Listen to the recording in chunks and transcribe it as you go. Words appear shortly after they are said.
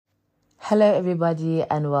Hello, everybody,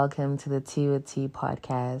 and welcome to the Tea with Tea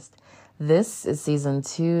podcast. This is season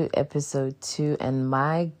 2, episode 2, and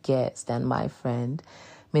my guest and my friend,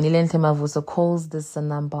 Minilenhle Mavuso, calls this a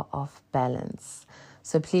number of balance.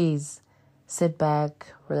 So please sit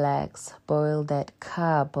back, relax, boil that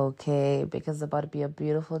cup, okay? Because it's about to be a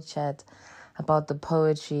beautiful chat about the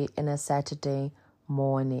poetry in a Saturday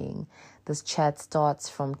morning. This chat starts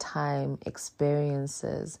from time,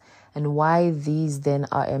 experiences, and why these then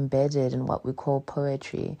are embedded in what we call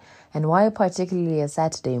poetry, and why particularly a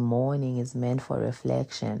Saturday morning is meant for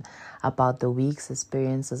reflection about the week's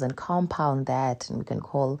experiences, and compound that, and we can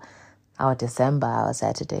call our December our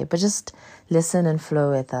Saturday. But just listen and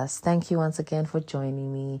flow with us. Thank you once again for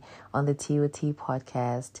joining me on the Tea with Tea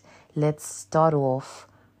podcast. Let's start off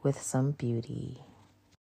with some beauty.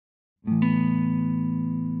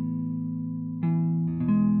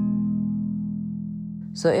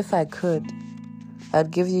 So if I could,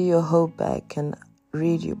 I'd give you your hope back and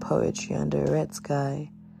read you poetry under a red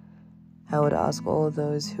sky. I would ask all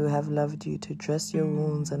those who have loved you to dress your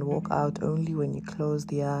wounds and walk out only when you close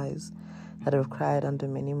the eyes that have cried under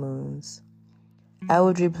many moons. I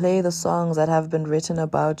would replay the songs that have been written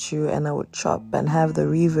about you, and I would chop and have the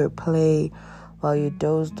reverb play while you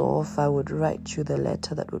dozed off. I would write you the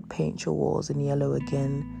letter that would paint your walls in yellow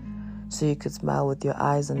again, so you could smile with your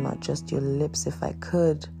eyes and not just your lips. If I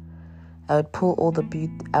could, I would put all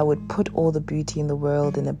the beauty in the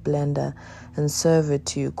world in a blender and serve it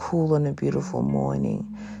to you cool on a beautiful morning,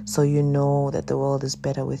 so you know that the world is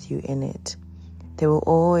better with you in it. There will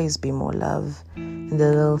always be more love in the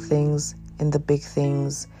little things, in the big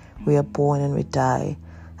things. We are born and we die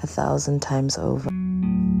 1,000 times over.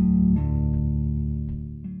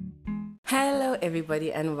 Hello,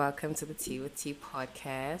 everybody, and welcome to the Tea with Tea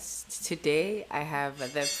podcast. Today, I have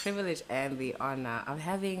the privilege and the honor of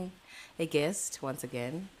having a guest once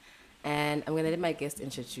again, and I'm going to let my guest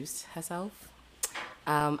introduce herself.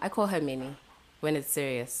 I call her Minnie when it's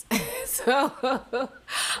serious. So,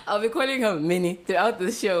 I'll be calling her Minnie throughout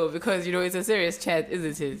the show because, it's a serious chat,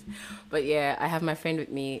 isn't it? But yeah, I have my friend with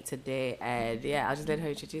me today, and yeah, I'll just let her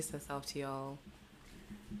introduce herself to y'all.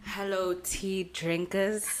 Hello, tea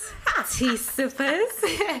drinkers, tea sippers.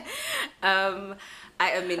 I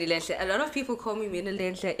am Minilenhle. A lot of people call me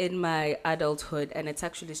Minilenhle in my adulthood, and it's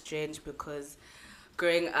actually strange because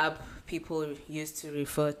growing up, people used to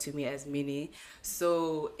refer to me as Mini.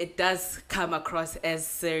 So it does come across as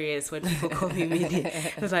serious when people call me Mini.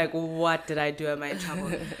 It's like, what did I do? Am I in trouble?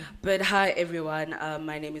 But hi, everyone.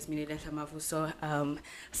 My name is Minilenhle Mavuso.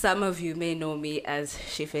 Some of you may know me as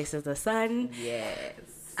She Faces the Sun. Yes.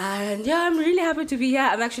 And yeah, I'm really happy to be here.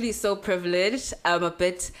 I'm actually so privileged. I'm a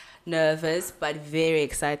bit nervous, but very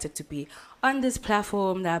excited to be on this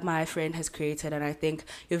platform that my friend has created. And I think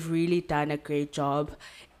you've really done a great job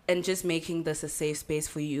in just making this a safe space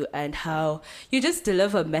for you, and how you just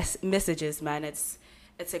deliver messages, man. It's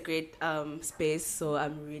a great space. So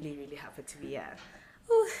I'm really, really happy to be here.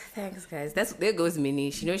 Ooh, thanks, guys. There goes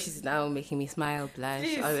Minnie. She's now making me smile,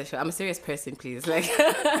 blush. I'm a serious person, please. Like,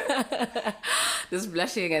 this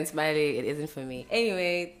blushing and smiling, it isn't for me.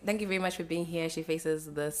 Anyway, thank you very much for being here. She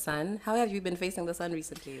Faces the Sun. How have you been facing the sun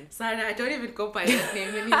recently? Sana, I don't even go by that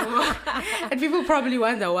name anymore. And people probably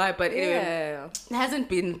wonder why, but anyway, yeah. It hasn't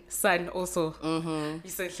been sun also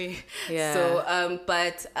recently. Yeah. So,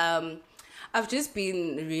 I've just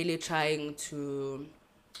been really trying to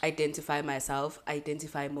identify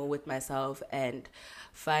more with myself, and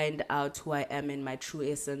find out who I am in my true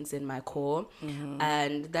essence, in my core.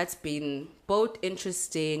 And that's been both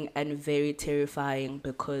interesting and very terrifying,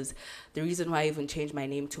 because the reason why I even changed my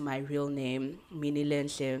name to my real name,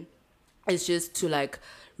 Minilenhle, is just to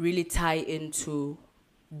really tie into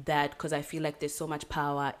that, because I feel like there's so much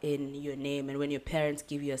power in your name, and when your parents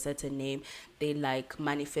give you a certain name, they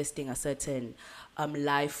manifesting a certain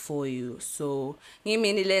life for you. So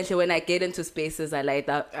when I get into spaces, I light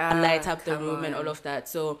up the room and all of that.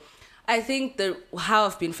 So I think how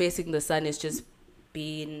I've been facing the sun is just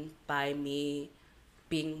being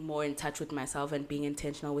more in touch with myself and being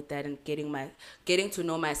intentional with that, and getting to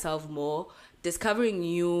know myself more, discovering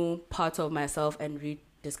new parts of myself, and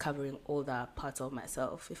rediscovering older parts of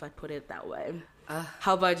myself, if I put it that way.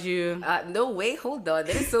 How about you? No, wait, hold on.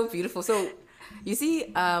 That is so beautiful. So, you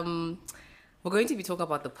see, we're going to be talking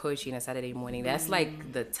about the poetry in a Saturday morning. That's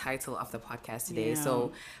the title of the podcast today. Yeah.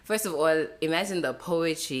 So, first of all, imagine the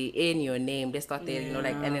poetry in your name. Let's start there,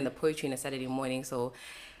 and then the poetry in a Saturday morning. So,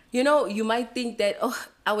 you know, you might think that, oh,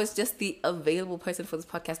 I was just the available person for this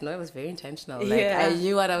podcast. No, it was very intentional. Like, I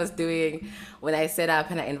knew what I was doing when I set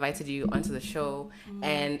up and I invited you onto the show.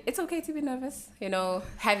 And it's okay to be nervous. You know,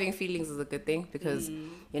 having feelings is a good thing because,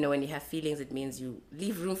 you know, when you have feelings, it means you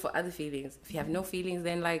leave room for other feelings. If you have no feelings,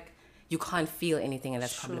 then, like, you can't feel anything, and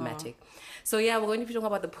that's problematic. So yeah, we're going to be talking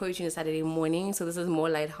about the poetry on a Saturday morning. So this is more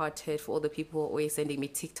lighthearted for all the people who are always sending me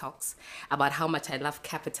TikToks about how much I love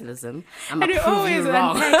capitalism. I'm gonna prove you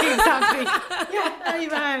wrong.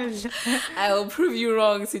 I will prove you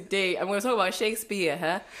wrong today. I'm going to talk about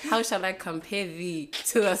Shakespeare. How shall I compare thee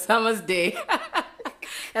to a summer's day?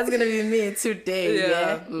 That's going to be me today.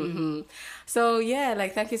 Yeah. So yeah,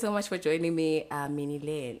 like, thank you so much for joining me,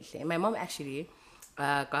 Minilenhle. My mom actually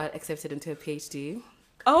got accepted into a PhD.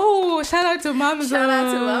 Oh, shout out to Mavuso. Shout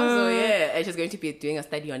out to Mavuso, yeah. And she's going to be doing a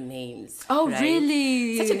study on names. Oh, right?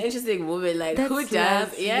 really? Such an interesting woman. Like, that's who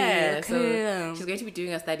does? lovely. Yeah. Okay. So she's going to be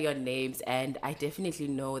doing a study on names. And I definitely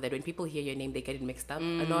know that when people hear your name, they get it mixed up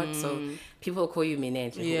a lot. So people call you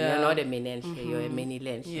Minilenhle. Yeah. You're not a Minilenhle. You're a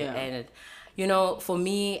Minilenhle. Yeah. And, you know, for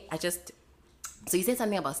me, so you said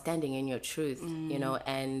something about standing in your truth, you know,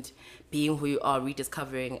 and being who you are,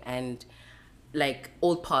 rediscovering and like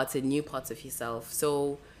old parts and new parts of yourself.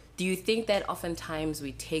 So do you think that oftentimes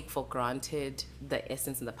we take for granted the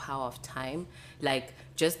essence and the power of time? Like,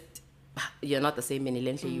 just, you're not the same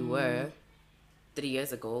Minilenhle you were 3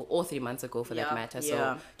 years ago or 3 months ago for that matter.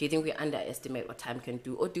 So do you think we underestimate what time can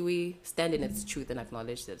do, or do we stand in its truth and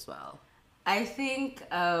acknowledge it as well? I think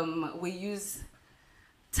we use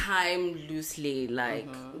time loosely. Like,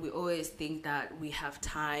 we always think that we have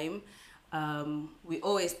time. We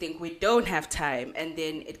always think we don't have time, and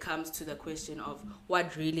then it comes to the question of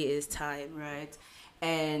what really is time, right?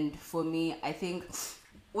 And for me, I think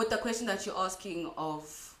with the question that you're asking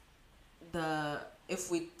of if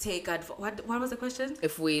we take what was the question?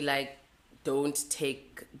 If we like don't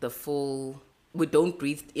take we don't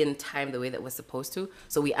breathe in time the way that we're supposed to,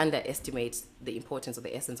 so we underestimate the importance of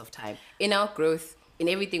the essence of time in our growth, in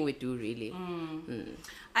everything we do, really.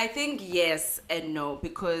 I think yes and no,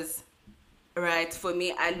 because right, for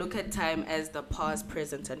me, I look at time as the past,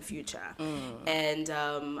 present, and future. And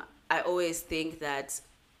I always think that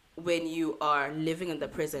when you are living in the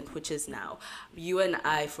present, which is now, you and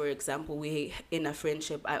I, for example, we in a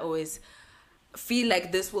friendship, I always feel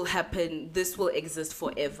like this will happen, this will exist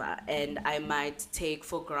forever, and I might take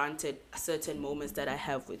for granted certain moments that I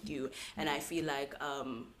have with you, and I feel like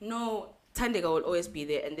no, Tandega will always be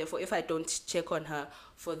there, and therefore if I don't check on her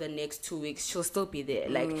for the next 2 weeks, she'll still be there.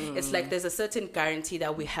 Like, it's like there's a certain guarantee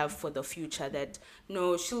that we have for the future that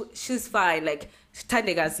no, she's fine. Like,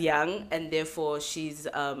 Tandega's young, and therefore she's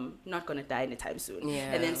not gonna die anytime soon.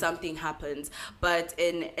 And then something happens. But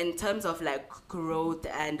in terms of like growth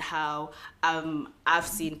and how I've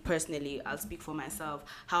seen personally, I'll speak for myself,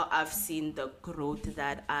 how I've seen the growth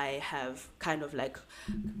that I have kind of like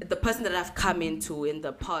the person that I've come into in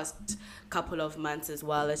the past couple of months as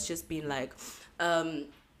well. It's just been like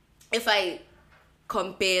if I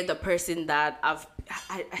compare the person that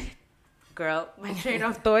girl, my train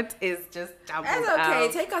of thought is just jumbled. That's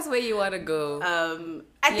okay. Take us where you want to go.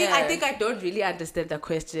 I think I don't really understand the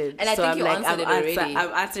question, and I think you answered it already.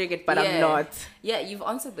 I'm answering it, but I'm not. Yeah, you've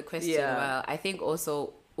answered the question well. I think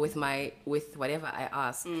also with whatever I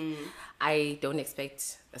ask, I don't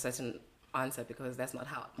expect a certain answer because that's not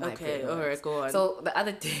how my brain works. All right, go on. So the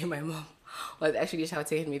other day, my mom was actually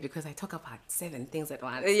shouting at me because I talk about 7 things at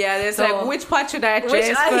once. Yeah, there's like, which part should I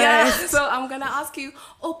address first? So I'm gonna ask you,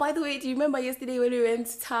 oh, by the way, do you remember yesterday when we went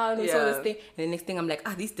to town, we saw this thing, and the next thing I'm like,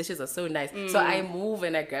 these dishes are so nice. So I move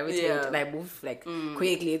and I gravitate and I move like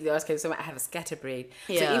quickly. So I have a scatterbrain.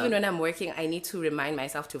 So even when I'm working, I need to remind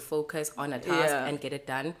myself to focus on a task and get it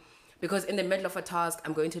done, because in the middle of a task,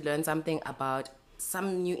 I'm going to learn something about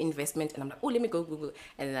some new investment, and I'm like, oh, let me go Google,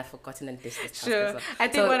 and then I've forgotten and this task. Sure. I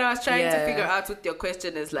think what I was trying to figure out with your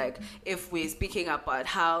question is like, if we're speaking about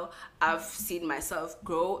how I've seen myself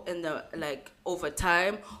grow in the like over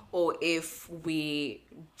time, or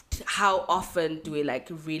how often do we like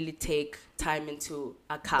really take time into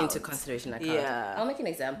consideration. I'll make an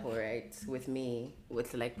example, right, with me,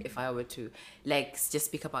 with like if I were to like just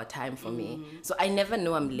speak about time for me. So I never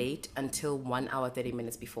know I'm late until 1 hour 30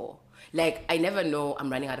 minutes before. Like, I never know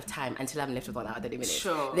I'm running out of time until I'm left with 1 hour 30 minutes.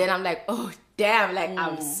 Sure. Then I'm like, oh damn, like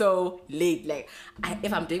I'm so late. Like,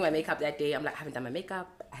 if I'm doing my makeup that day, I'm like, I haven't done my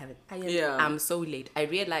makeup, I haven't ironed, I'm so late. I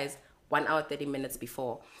realize 1 hour, 30 minutes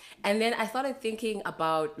before. And then I started thinking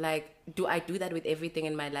about, like, do I do that with everything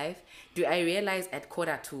in my life? Do I realize at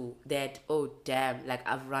 1:45 that, oh, damn, like,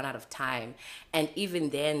 I've run out of time? And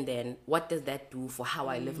even then, what does that do for how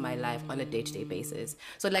I live my life on a day-to-day basis?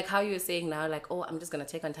 So, like, how you're saying now, like, oh, I'm just going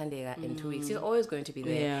to take on Tandega in 2 weeks. She's always going to be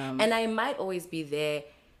there. Yeah. And I might always be there,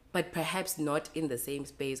 but perhaps not in the same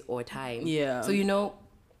space or time. Yeah. So, you know,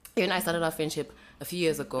 you and I started our friendship a few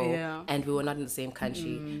years ago, Yeah. and we were not in the same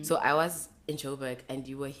country. So I was in Joburg and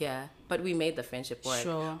you were here, but we made the friendship work.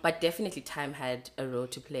 Sure. But definitely time had a role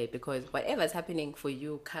to play, because whatever's happening for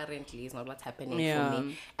you currently is not what's happening for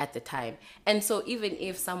me at the time. And so even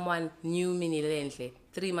if someone knew Minilenhle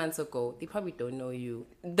 3 months ago, they probably don't know you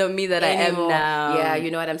The me that anymore. I am now. Yeah,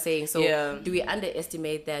 you know what I'm saying? So Yeah. do we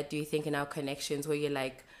underestimate that? Do you think in our connections where you're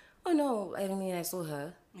like, oh no, I mean, I saw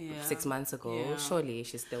her 6 months ago. Yeah. Surely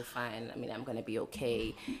she's still fine. I mean, I'm going to be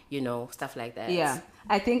okay. You know, stuff like that. Yeah,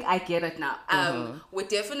 I think I get it now. We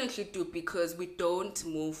definitely do, because we don't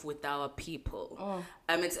move with our people.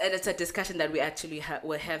 It's a discussion that we actually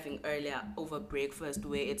were having earlier over breakfast,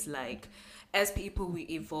 where it's like, as people, we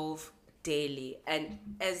evolve daily, and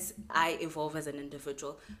as I evolve as an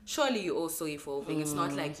individual, surely you're also evolving. It's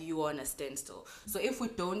not like you're on a standstill. So if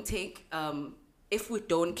we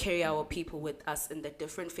don't carry our people with us in the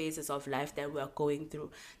different phases of life that we're going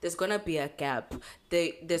through, there's going to be a gap.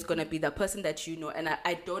 There's going to be the person that you know, and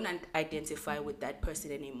I don't identify with that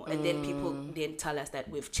person anymore. And then people then tell us that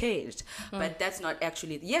we've changed. But that's not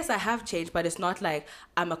actually, yes, I have changed, but it's not like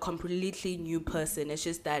I'm a completely new person. It's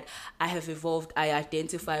just that I have evolved. I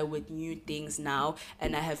identify with new things now,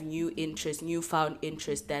 and I have newfound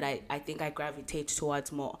interests that I think I gravitate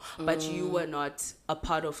towards more. But you were not a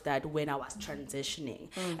part of that when I was transitioning.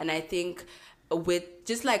 And I think with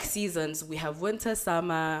just like seasons, we have winter,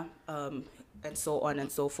 summer, and so on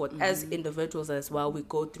and so forth. As individuals as well, we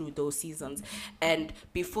go through those seasons, and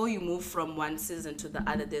before you move from one season to the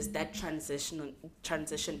other, there's that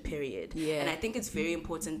transition period. And I think it's very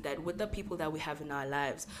important that with the people that we have in our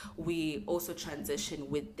lives, we also transition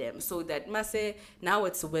with them, so that Mase, now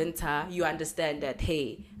it's winter, you understand that,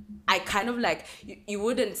 hey, I kind of like, you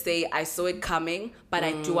wouldn't say I saw it coming, but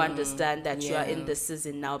I do understand that you are in the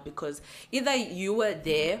season now, because either you were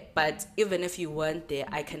there, but even if you weren't there,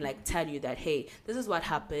 I can like tell you that, hey, this is what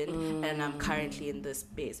happened, and I'm currently in this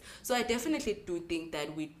space. So I definitely do think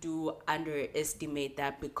that we do underestimate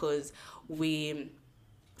that, because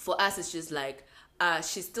for us, it's just like,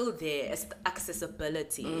 she's still there. It's the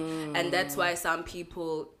accessibility. And that's why some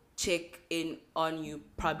people check in on you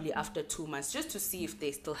probably after 2 months, just to see if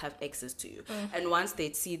they still have access to you. And once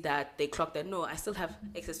they see that, they clock that, no, I still have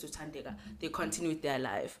access to Tandega, they continue with their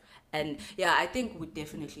life. And yeah, I think we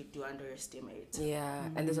definitely do underestimate. Yeah,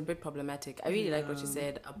 and there's a bit problematic. I really like what you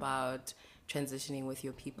said about transitioning with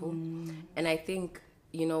your people. And I think,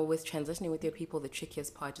 you know, with transitioning with your people, the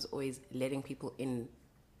trickiest part is always letting people in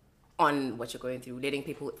on what you're going through, letting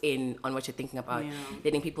people in on what you're thinking about,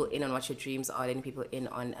 letting people in on what your dreams are, letting people in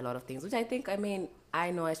on a lot of things, which I think, I mean, I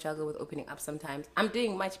know I struggle with opening up sometimes. I'm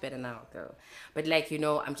doing much better now, though. But like, you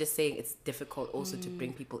know, I'm just saying it's difficult also to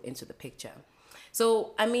bring people into the picture.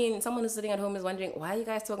 So, I mean, someone who's sitting at home is wondering, why are you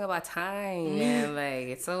guys talking about time? And like,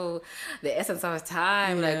 it's so, the essence of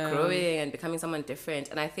time, like growing and becoming someone different.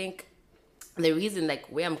 And I think the reason, like,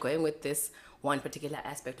 where I'm going with this one particular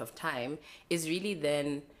aspect of time is really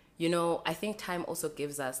then, you know, I think time also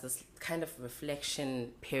gives us this kind of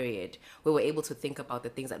reflection period where we're able to think about the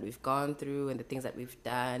things that we've gone through and the things that we've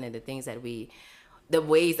done and the things that the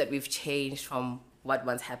ways that we've changed from what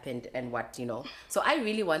once happened and what, you know. So I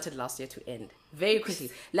really wanted last year to end very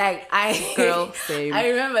quickly. Like, Same. I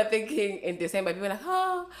remember thinking in December, people were like,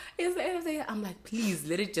 oh, it's the end of the year. I'm like, please,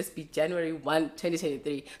 let it just be January 1,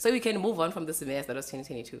 2023. So we can move on from the semester that was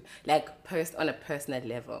 2022, like on a personal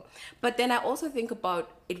level. But then I also think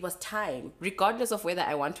about, it was time, regardless of whether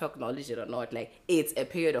I want to acknowledge it or not. Like, it's a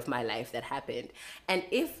period of my life that happened. And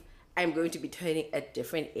if I'm going to be turning a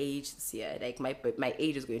different age this year, like my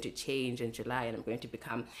age is going to change in July, and I'm going to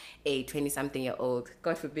become a 20-something-year-old.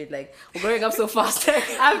 God forbid, like, we're growing up so fast.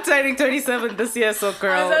 I'm turning 27 this year, so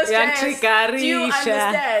girl. Do you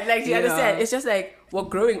understand? Like, do you understand? It's just like, we're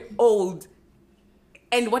growing old.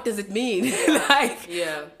 And what does it mean?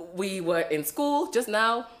 We were in school just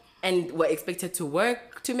now, and we're expected to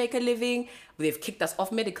work to make a living. They've kicked us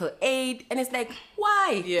off medical aid, and it's like,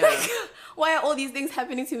 why? Yeah. Like, why are all these things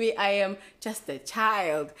happening to me? I am just a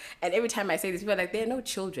child. And every time I say this, people are like, there are no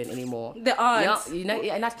children anymore. There aren't.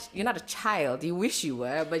 You're not a child. You wish you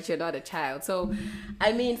were, but you're not a child. So,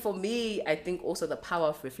 I mean, for me, I think also the power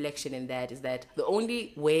of reflection in that is that the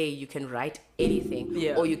only way you can write anything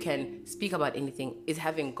or you can speak about anything is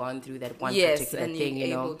having gone through that one particular thing,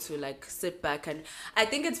 you're able to like sit back. And I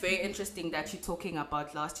think it's very interesting that you're talking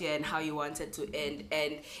about last year and how you wanted to end,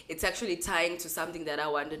 and it's actually tying to something that I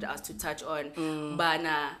wanted us to touch on.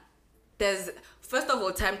 Bana, first of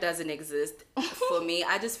all, time doesn't exist for me.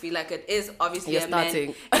 I just feel like it is obviously it's a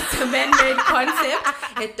man-made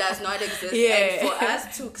concept. It does not exist. And for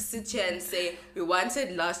us to sit here and say we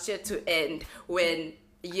wanted last year to end when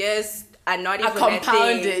years are not even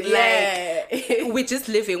compounded. We're just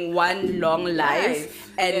living one long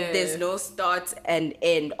life, and there's no start and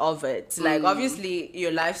end of it. Like obviously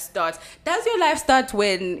your life starts. Does your life start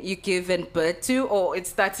when you given birth to, or it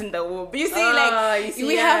starts in the womb? You see,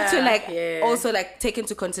 we have to also like take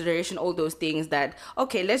into consideration all those things. That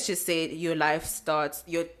okay, let's just say your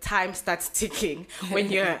time starts ticking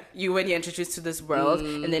when you're introduced to this world,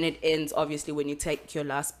 and then it ends obviously when you take your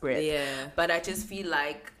last breath. But I just feel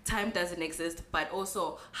like time doesn't exist, but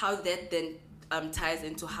also how that then ties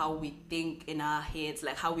into how we think in our heads,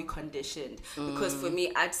 like how we conditioned. Because for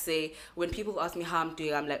me, I'd say when people ask me how I'm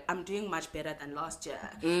doing, I'm like, I'm doing much better than last year.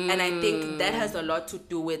 And I think that has a lot to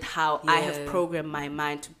do with how I have programmed my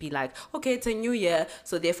mind to be like, okay, it's a new year,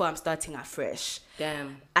 so therefore I'm starting afresh.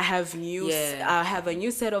 Damn. I have a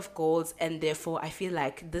new set of goals, and therefore I feel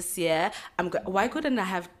like this year why couldn't I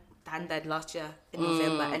have done that last year in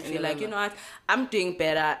November and feel like, you know what, I'm doing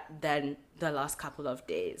better than the last couple of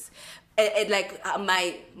days.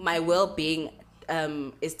 My well-being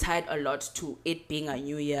is tied a lot to it being a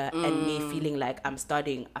new year and me feeling like I'm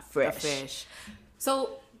starting afresh.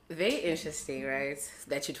 So very interesting, right,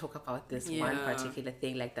 that you talk about this one particular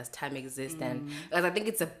thing, like does time exist? And because I think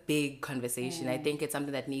it's a big conversation. I think it's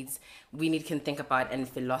something that we can think about and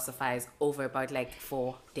philosophize over about like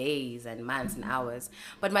for days and months and hours.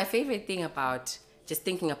 But my favorite thing about just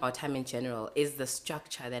thinking about time in general is the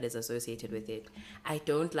structure that is associated with it. I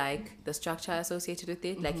don't like the structure associated with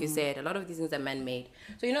it. Like you said, a lot of these things are man-made.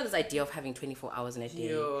 So you know this idea of having 24 hours in a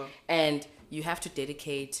day, and you have to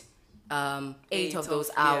dedicate 8 of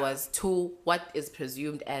those hours to what is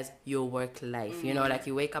presumed as your work life. You know, like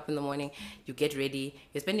you wake up in the morning, you get ready,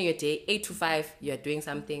 you're spending your day 8 to 5, you're doing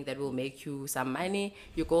something that will make you some money,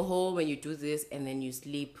 you go home and you do this, and then you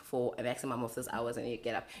sleep for a maximum of those hours and you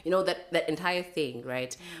get up. You know, that entire thing,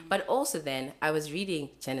 right? But also then I was reading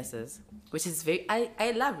Genesis, which is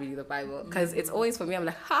I love reading the Bible because it's always for me, I'm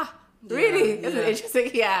like, really? This is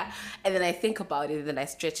interesting. And then I think about it and then I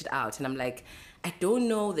stretch it out and I'm like, I don't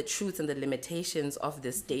know the truths and the limitations of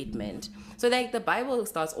this statement. So like the Bible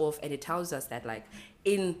starts off and it tells us that like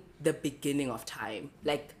in the beginning of time,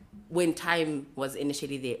 like when time was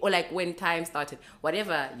initially there, or like when time started,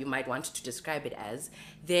 whatever you might want to describe it as,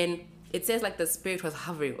 then it says like the Spirit was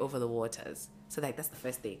hovering over the waters. So like that's the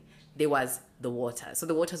first thing. There was the water. So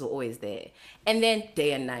the waters were always there. And then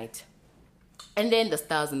day and night. And then the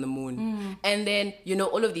stars and the moon. And then, you know,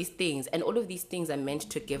 all of these things. And all of these things are meant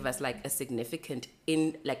to give us like a significant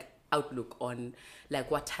outlook on like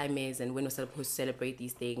what time is and when we're supposed to celebrate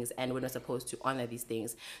these things and when we're supposed to honor these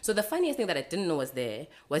things. So the funniest thing that I didn't know was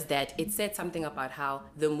that it said something about how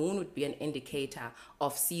the moon would be an indicator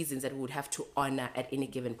of seasons that we would have to honor at any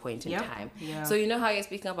given point in time. So you know how you're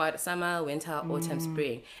speaking about summer, winter, autumn,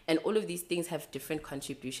 spring, and all of these things have different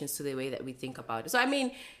contributions to the way that we think about it. So I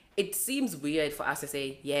mean, it seems weird for us to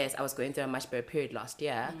say, yes, I was going through a much better period last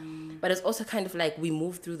year. But it's also kind of like we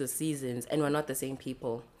move through the seasons and we're not the same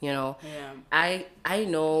people, you know? I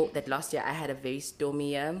know that last year I had a very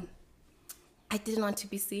stormy year. I didn't want to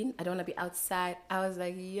be seen. I don't want to be outside. I was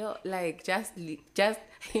like, yo, like, just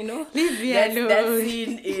you know? Leave me alone. That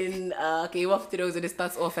scene in Game of Thrones when it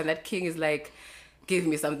starts off and that king is like, give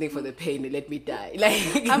me something for the pain and let me die.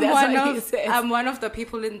 Like I'm one of the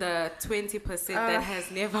people in the 20% that has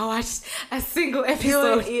never watched a single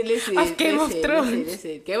episode of Game of Thrones.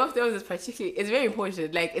 Listen. Game of Thrones is it's very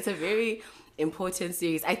important. Like it's a very important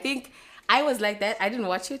series. I think I was like that. I didn't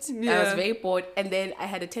watch it. I was very bored, and then I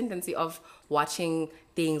had a tendency of watching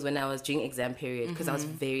things when I was during exam period because I was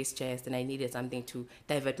very stressed and I needed something to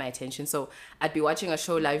divert my attention. So I'd be watching a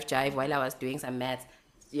show, Live Jive, while I was doing some maths.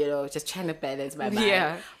 You know, just trying to balance my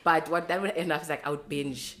mind. But what that would end up is like I would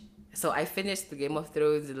binge So I finished the Game of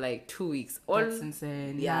Thrones in like 2 weeks. That's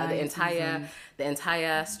insane. Yeah, the 9 entire seasons. the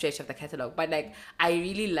entire stretch of the catalog. But like, I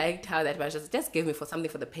really liked how that was just give me for something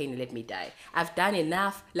for the pain and let me die. I've done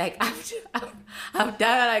enough. Like I've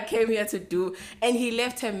done what I came here to do, and he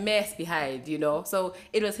left a mess behind. So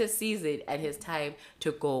it was his season and his time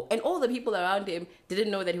to go. And all the people around him didn't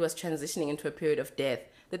know that he was transitioning into a period of death.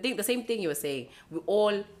 The same thing you were saying. We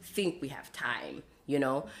all think we have time.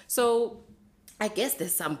 So I guess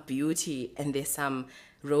there's some beauty and there's some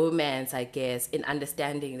romance, I guess, in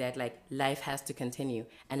understanding that like life has to continue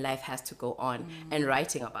and life has to go on, and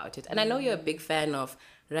writing about it. And I know you're a big fan of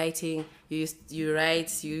writing. You used to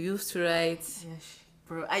write. Yes,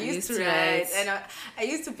 bro. I used to write, and I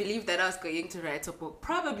used to believe that I was going to write a book.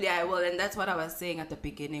 Probably I will, and that's what I was saying at the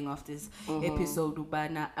beginning of this episode,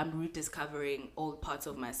 Ubana. I'm rediscovering old parts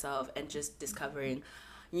of myself and just discovering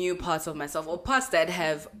new parts of myself, or parts that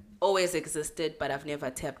have always existed but I've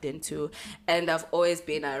never tapped into. And I've always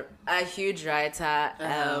been a huge writer,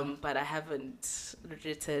 but I haven't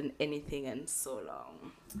written anything in so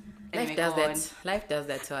long. Life does that. Life does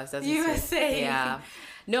that to us, doesn't it? You were saying. Yeah.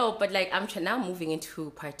 No, but like I'm now moving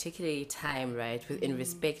into particularly time, right, in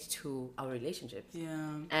respect to our relationships,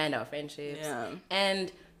 and our friendships,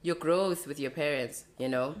 and your growth with your parents.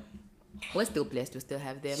 We're still blessed to still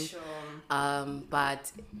have them. Sure.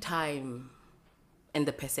 But time and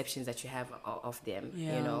the perceptions that you have of them,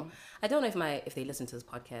 I don't know if they listen to this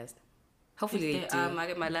podcast. Hopefully they do.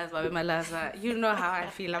 My Laza, you know how I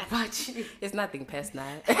feel about you. It's nothing personal.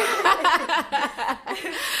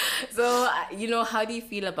 So, how do you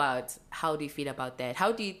feel about that?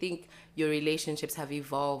 How do you think your relationships have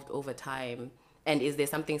evolved over time? And is there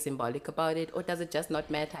something symbolic about it? Or does it just not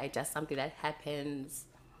matter? It's just something that happens?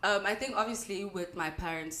 I think obviously with my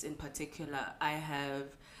parents in particular, I have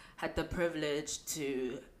had the privilege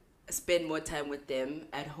to spend more time with them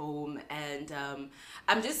at home, and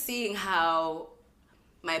I'm just seeing how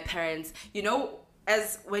my parents,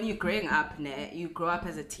 as when you're growing up, you grow up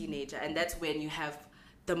as a teenager, and that's when you have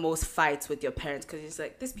the most fights with your parents, because it's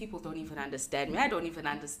like, these people don't even understand me. I don't even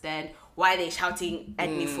understand why they're shouting at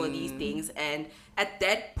me for these things. And at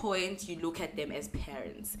that point, you look at them as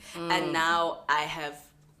parents. And now I have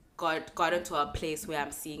gotten to a place where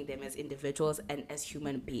I'm seeing them as individuals and as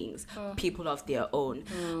human beings, people of their own.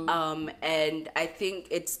 And I think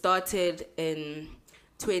it started in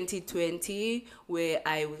 2020, where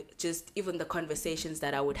even the conversations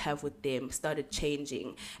that I would have with them started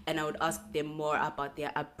changing, and I would ask them more about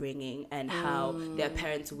their upbringing and how their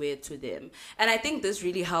parents were to them. And I think this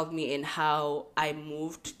really helped me in how I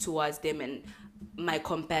moved towards them, and my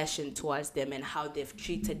compassion towards them, and how they've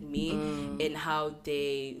treated me, and how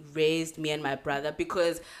they raised me and my brother.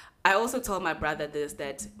 Because I also told my brother this,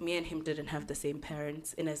 that me and him didn't have the same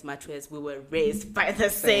parents, in as much as we were raised by the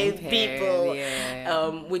same people.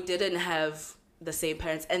 We didn't have the same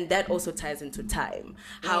parents, and that also ties into time.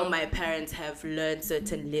 How my parents have learned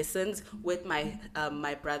certain lessons with my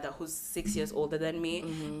my brother, who's 6 years older than me,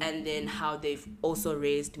 and then how they've also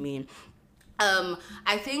raised me.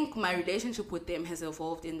 I think my relationship with them has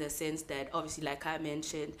evolved in the sense that, obviously, like I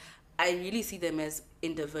mentioned, I really see them as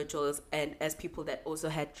individuals and as people that also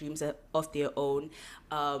had dreams of their own.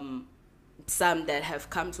 Some that have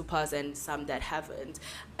come to pass and some that haven't.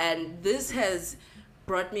 And this has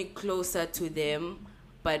brought me closer to them,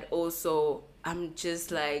 but also I'm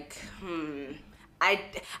just like,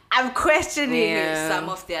 I'm questioning some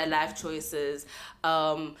of their life choices.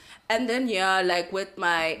 And then, with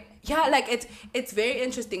my... it's very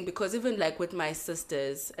interesting, because even like with my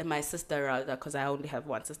sisters, and my sister rather, because I only have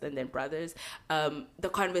one sister and then brothers, the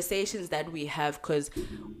conversations that we have, because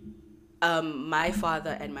my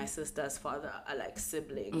father and my sister's father are like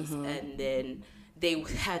siblings, and then they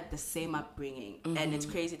had the same upbringing. And it's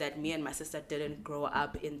crazy that me and my sister didn't grow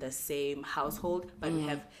up in the same household, but we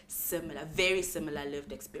have very similar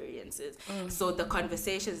lived experiences. So the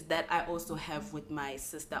conversations that I also have with my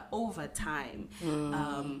sister over time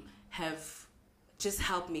have just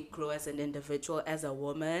helped me grow as an individual, as a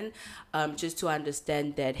woman, just to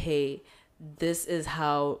understand that, hey, this is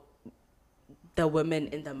how the women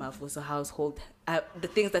in the Mavuso household, the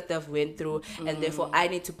things that they've went through, and therefore I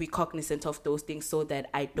need to be cognizant of those things so that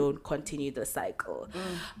I don't continue the cycle.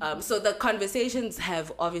 So the conversations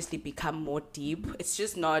have obviously become more deep. It's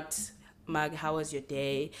just not, Mag, how was your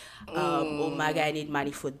day? Or Mag, I need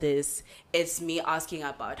money for this. It's me asking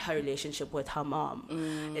about her relationship with her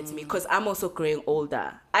mom. It's me, because I'm also growing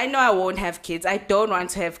older. I know I won't have kids. I don't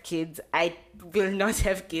want to have kids. I will not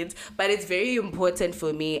have kids. But it's very important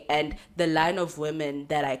for me and the line of women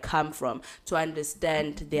that I come from to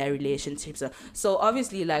understand their relationships. So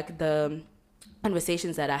obviously, like the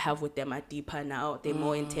conversations that I have with them are deeper now. They're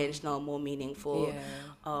more intentional, more meaningful.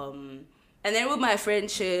 And then with my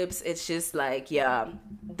friendships, it's just like,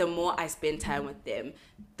 the more I spend time with them,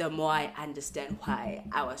 the more I understand why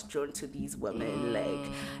I was drawn to these women.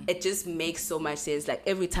 Like, it just makes so much sense. Like,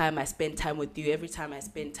 every time I spend time with you, every time I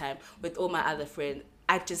spend time with all my other friends,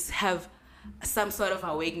 I just have some sort of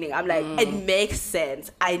awakening. I'm like, it makes sense.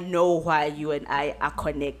 I know why you and I are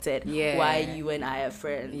connected. Why you and I are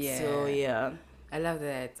friends. So, I love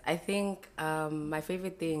that. I think my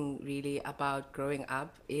favorite thing really about growing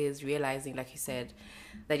up is realizing, like you said,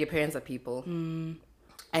 that your parents are people.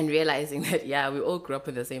 And realizing that, we all grew up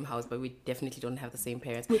in the same house, but we definitely don't have the same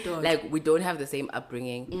parents. We don't. Like, we don't have the same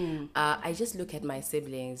upbringing. I just look at my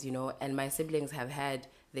siblings, and my siblings have had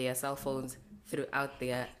their cell phones throughout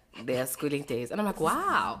their schooling days. And I'm like,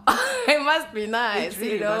 wow, it must be nice, It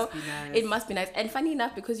really must be nice. It must be nice. And funny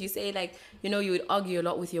enough, because you say, like, you would argue a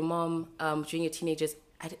lot with your mom during your teenagers.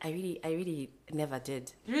 I really never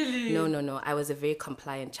did. Really? No. I was a very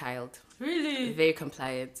compliant child. Really? Very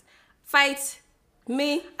compliant. Fight.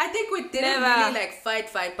 Me? I think we didn't really like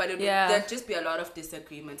fight, but there'd just be a lot of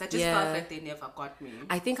disagreements. I just felt like they never got me.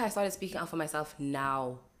 I think I started speaking out for myself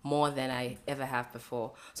now more than I ever have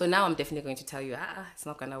before. So now I'm definitely going to tell you, it's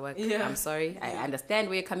not going to work. I'm sorry. I understand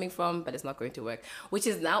where you're coming from, but it's not going to work. Which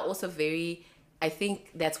is now also very, I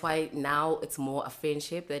think that's why now it's more a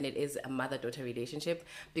friendship than it is a mother-daughter relationship,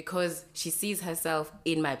 because she sees herself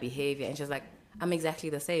in my behavior and she's like, I'm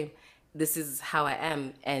exactly the same. This is how I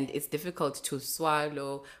am, and it's difficult to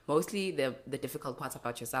swallow mostly the difficult parts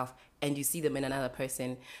about yourself, and you see them in another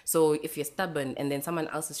person. So if you're stubborn and then someone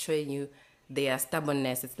else is showing you their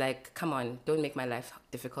stubbornness, it's like, come on, don't make my life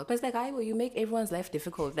difficult. But it's like, will you make everyone's life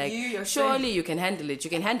difficult? Like, surely you can handle it. You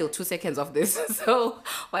can handle 2 seconds of this. So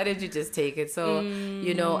why don't you just take it? So,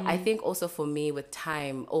 I think also for me with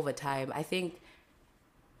over time, I think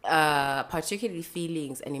particularly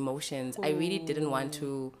feelings and emotions, I really didn't want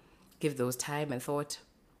to give those time and thought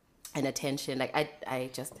and attention. Like, I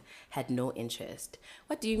just had no interest.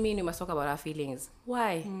 What do you mean we must talk about our feelings?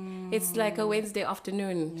 Why? It's like a Wednesday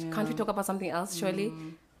afternoon. Can't we talk about something else, surely?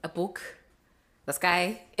 A book? The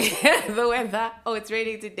sky? The weather? Oh, it's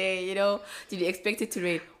raining today, Did you expect it to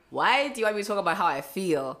rain? Why do you want me to talk about how I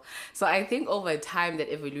feel? So I think over time,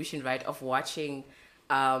 that evolution, right, of watching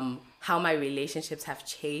how my relationships have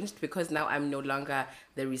changed, because now I'm no longer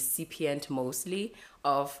the recipient mostly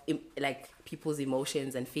of like people's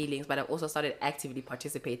emotions and feelings, but I've also started actively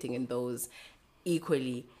participating in those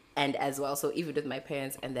equally and as well. So even with my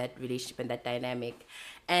parents and that relationship and that dynamic,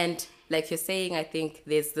 and like you're saying, I think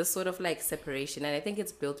there's this sort of like separation, and I think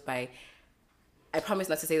it's built by, I promise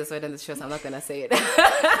not to say this word on the show, so I'm not gonna say it. But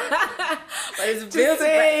it's built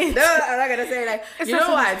by, no, I'm not gonna say it. Like, you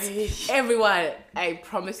know what? Everyone, I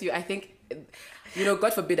promise you, I think,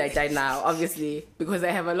 God forbid I die now, obviously, because I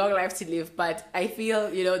have a long life to live. But I feel,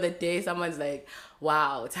 the day someone's like,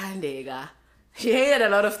 wow, Tandega, she hated a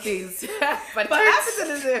lot of things. but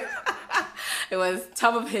capitalism, it was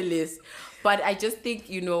top of her list. But I just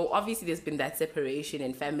think, obviously there's been that separation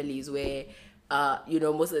in families where,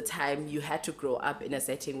 most of the time you had to grow up in a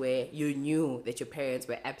setting where you knew that your parents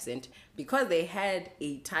were absent because they had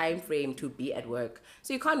a time frame to be at work.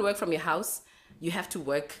 So you can't work from your house. You have to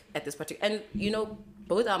work at this particular... And,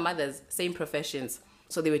 both our mothers, same professions.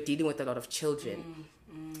 So they were dealing with a lot of children.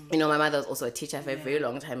 My mother was also a teacher for a very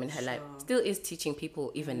long time in her life. Still is teaching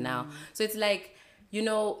people even now. So it's like,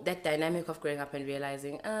 that dynamic of growing up and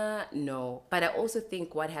realizing, no. But I also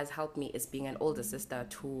think what has helped me is being an older sister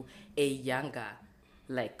to a younger,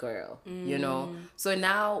 girl, So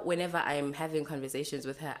now whenever I'm having conversations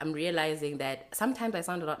with her, I'm realizing that sometimes I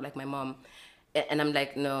sound a lot like my mom. And I'm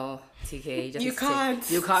like, no, TK, you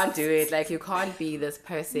can't do it. Like, you can't be this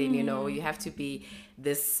person, you have to be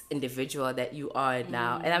this individual that you are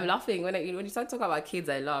now. And I'm laughing when you start talking about kids.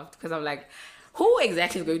 I laughed because I'm like, who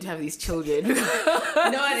exactly is going to have these children?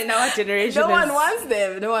 No one in our generation. No one wants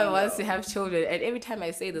them. No one wants to have children. And every time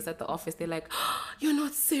I say this at the office, they're like, oh, you're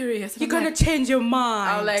not serious. You're going to change your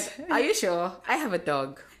mind. I'm like, are you sure? I have a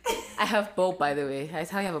dog. I have Bo, by the way. I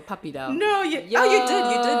tell you, I have a puppy now. No, you did mention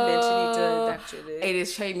you did, actually. It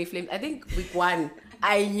is showing me flames. I think week 1,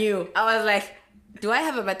 I knew. I was like, do I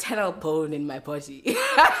have a maternal bone in my body? Because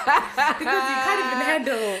you can't even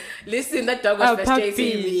handle. Listen, that dog was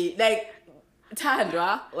frustrating me. Like,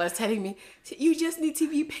 Tandra was telling me, you just need to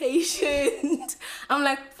be patient. I'm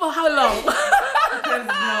like, for how long?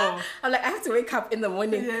 No. I'm like, I have to wake up in the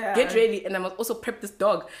morning, get ready, and I must also prep this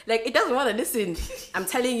dog. Like, it doesn't want to listen. I'm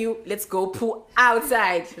telling you, let's go poo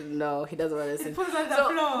outside. No, he doesn't want to listen. It pulls on the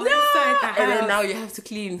floor. No. And then now you have to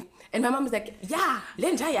clean. And my mom is like, yeah,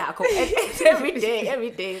 lenja yako.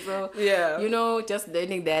 Every day. So, you know, just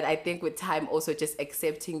learning that, I think with time also just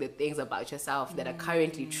accepting the things about yourself that are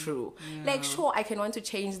currently true. Like, sure, I can want to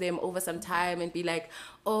change them over some time and be like,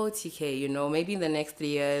 oh, TK, you know, maybe in the next 3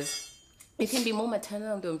 years, you can be more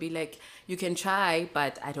maternal. Don't be like, you can try,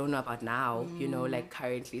 but I don't know about now, you know, like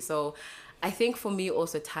currently. So I think for me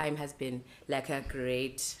also time has been like a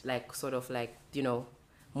great, like sort of like, you know,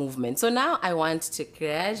 movement. So now I want to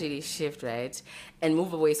gradually shift, right, and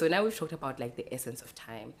move away. So now we've talked about like the essence of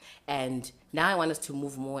time, and now I want us to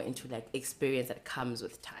move more into like experience that comes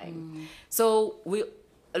with time. So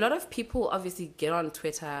a lot of people obviously get on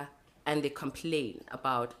Twitter and they complain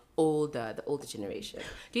about the older generation.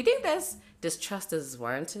 Do you think this distrust is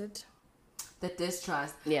warranted? The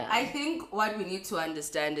distrust. Yeah. I think what we need to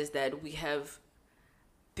understand is that we have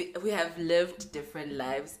lived different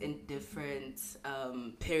lives in different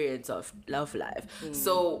periods of love life.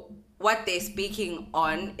 So what they're speaking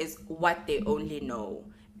on is what they only know.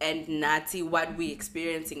 And Nati, what we're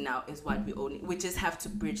experiencing now is what we just have to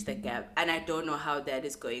bridge the gap. And I don't know how that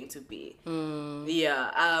is going to be.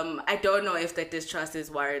 I don't know if the distrust is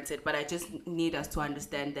warranted, but I just need us to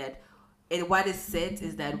understand that what is said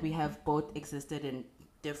is that we have both existed in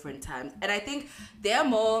different times. And I think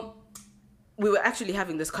we were actually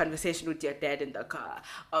having this conversation with your dad in the car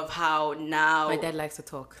of how now My dad likes to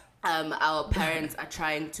talk. Our parents are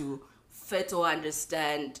trying to fit or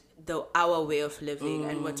understand our way of living,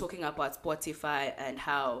 and we're talking about Spotify and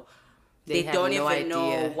how they don't even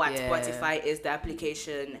know what Spotify is, the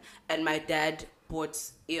application. And my dad bought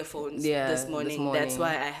earphones this morning. That's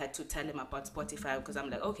why I had to tell him about Spotify, because I'm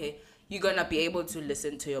like, okay, you're gonna be able to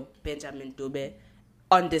listen to your Benjamin Dube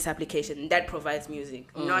on this application that provides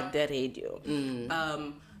music, not the radio.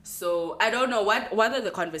 So I don't know what are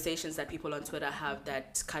the conversations that people on Twitter have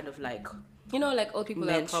that kind of like, you know, like old people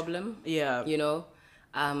have a problem. Yeah. You know,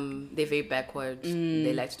 they're very backward.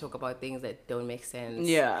 They like to talk about things that don't make sense.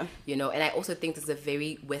 Yeah. You know, and I also think this is a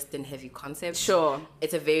very Western heavy concept. Sure.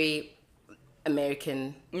 It's a very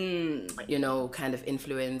American, you know, kind of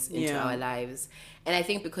influence into our lives. And I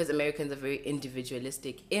think because Americans are very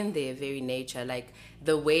individualistic in their very nature, like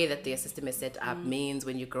the way that their system is set up means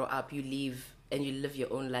when you grow up, you leave and you live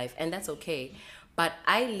your own life, and that's okay. But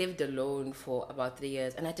I lived alone for about 3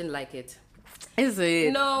 years and I didn't like it. Is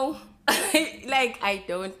it? No. Like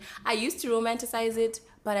I used to romanticize it,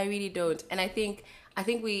 but I really don't. And I think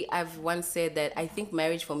I've once said that I think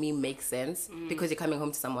marriage for me makes sense because you're coming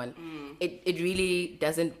home to someone. It really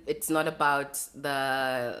doesn't, it's not about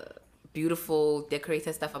the beautiful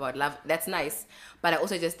decorated stuff about love. That's nice. But I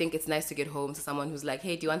also just think it's nice to get home to someone who's like,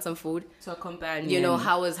 hey, do you want some food? To a companion. You know,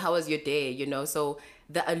 how was your day? You know, so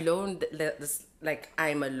the alone, this like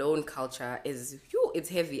I'm alone culture is, it's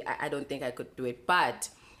heavy. I don't think I could do it. But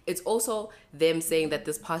it's also them saying that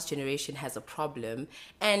this past generation has a problem.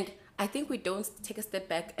 And I think we don't take a step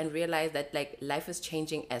back and realize that like life is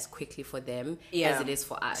changing as quickly for them as it is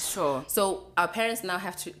for us. Sure. So our parents now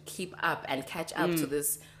have to keep up and catch up to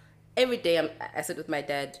this. Every day I sit with my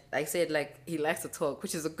dad. I said like he likes to talk,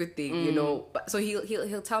 which is a good thing, you know. But so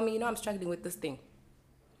he'll tell me, you know, I'm struggling with this thing.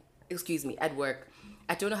 Excuse me, at work.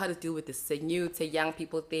 I don't know how to deal with this. It's a young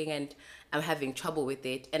people thing, and I'm having trouble with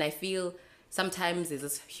it. And I feel sometimes there's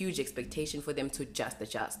this huge expectation for them to just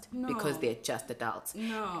adjust because they're just adults.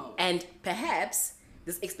 No. And perhaps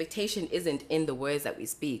this expectation isn't in the words that we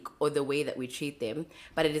speak or the way that we treat them,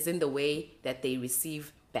 but it is in the way that they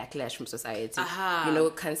receive backlash from society. You know,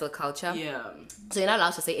 cancel culture. Yeah. So you're not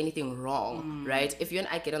allowed to say anything wrong, right? If you and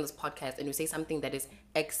I get on this podcast and you say something that is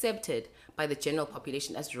accepted by the general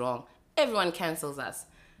population as wrong, everyone cancels us.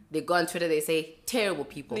 They go on Twitter, they say terrible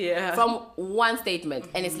people from one statement,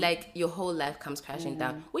 and it's like your whole life comes crashing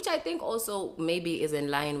down, which I think also maybe is in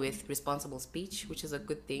line with responsible speech, which is a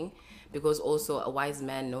good thing, because also a wise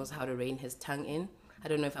man knows how to rein his tongue in. I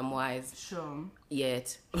don't know if I'm wise. Sure.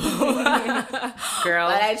 Yet. Girl.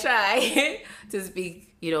 But I try to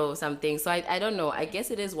speak, you know, something. So I don't know. I guess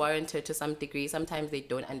it is warranted to some degree. Sometimes they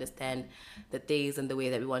don't understand the things and the way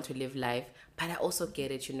that we want to live life. But I also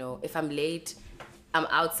get it, you know. If I'm late, I'm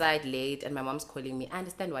outside late and my mom's calling me, I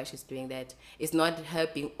understand why she's doing that. It's not her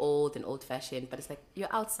being old and old-fashioned, but it's like,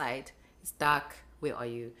 you're outside. It's dark. Where are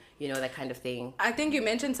you? You know, that kind of thing. I think you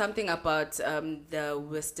mentioned something about the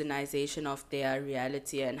westernization of their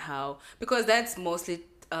reality and how, because that's mostly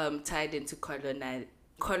tied into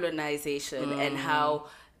colonization and how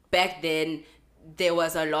back then there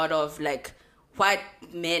was a lot of like white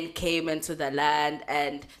men came into the land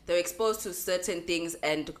and they were exposed to certain things,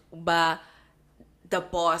 and the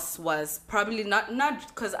boss was probably not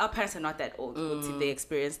because our parents are not that old. They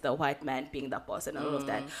experienced the white man being the boss and all of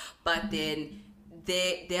that, but then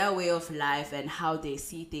their way of life and how they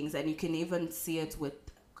see things, and you can even see it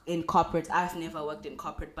in corporate. I've never worked in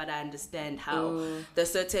corporate, but I understand how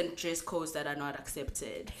there's certain dress codes that are not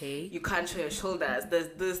accepted. Hey. You can't show your shoulders. There's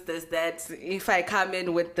this, there's that. If I come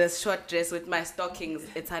in with this short dress with my stockings,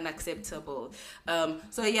 it's unacceptable.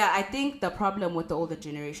 So yeah, I think the problem with the older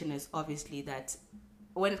generation is obviously that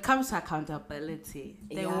when it comes to accountability,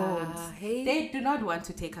 they won't. Hey. They do not want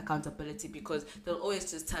to take accountability because they'll always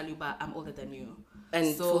just tell you, but I'm older than you.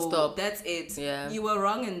 And so full stop. That's it. Yeah. You were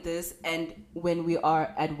wrong in this. And when we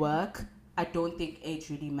are at work, I don't think age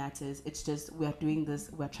really matters. It's just we're doing this.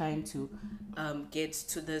 We're trying to get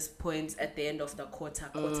to this point at the end of the quarter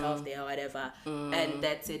of the year, whatever. And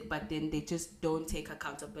that's it. But then they just don't take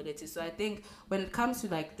accountability. So I think when it comes to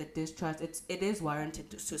like the distrust, it is warranted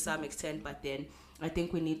to some extent. But then I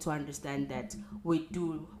think we need to understand that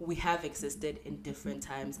we have existed in different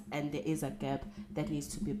times, and there is a gap that needs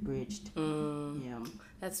to be bridged. Yeah,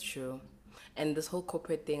 That's true. And this whole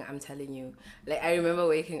corporate thing, I'm telling you, like I remember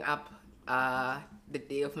waking up the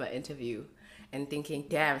day of my interview and thinking,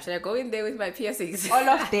 damn, should I go in there with my piercings? all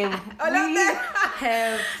of them.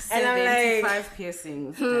 Have And I'm 75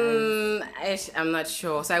 piercings. I'm not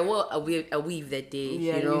sure. So I wore a weave that day,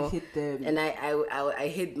 Yeah, you know. you hit them. And I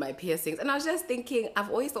hid my piercings. And I was just thinking, I've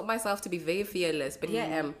always thought myself to be very fearless, but here I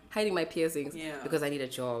am hiding my piercings because I need a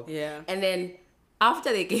job. Yeah. And then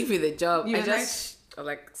after they gave me the job, You I were was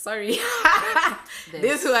like, sorry,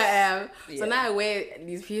 this is who I am. Yeah. So now I wear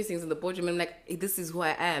these piercings in the boardroom and I'm like, this is who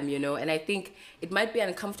I am, you know. And I think it might be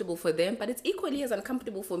uncomfortable for them, but it's equally as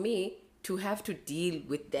uncomfortable for me to have to deal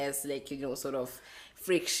with this, like, you know, sort of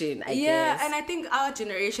friction, I guess. Yeah, and I think our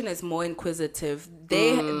generation is more inquisitive.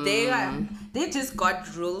 They just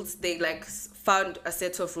got rules. They like found a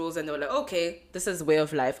set of rules and they were like, okay, this is way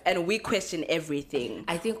of life, and we question everything.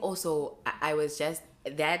 I think also I was just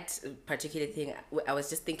that particular thing, I was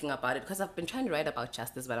just thinking about it because I've been trying to write about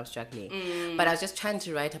justice, but I'm struggling. But I was just trying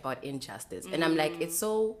to write about injustice, and I'm like, it's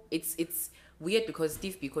weird because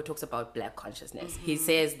Steve Biko talks about black consciousness. He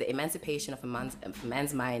says the emancipation of a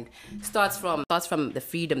man's mind starts from the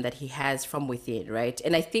freedom that he has from within, right?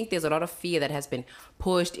 And I think there's a lot of fear that has been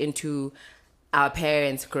pushed into our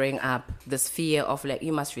parents growing up, this fear of like,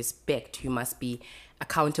 you must respect, you must be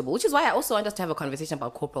accountable, which is why I also want us to have a conversation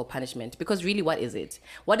about corporal punishment, because really, what is it?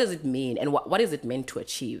 What does it mean? And what is it meant to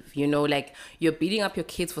achieve? You know, like, you're beating up your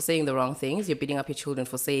kids for saying the wrong things. You're beating up your children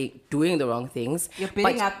for doing the wrong things. You're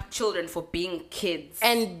beating up children for being kids.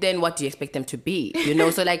 And then what do you expect them to be? You know,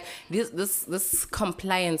 so like this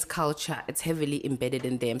compliance culture, it's heavily embedded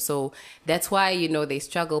in them. So that's why, you know, they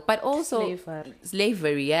struggle. But also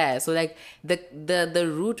slavery, yeah. So like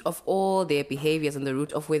the root of all their behaviors and the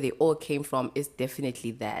root of where they all came from is definitely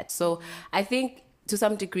that. So I think to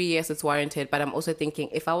some degree, yes, it's warranted, but I'm also thinking,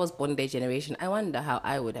 if I was born in their generation, I wonder how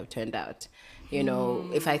I would have turned out. You know,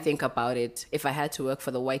 if I think about it, if I had to work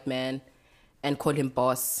for the white man and call him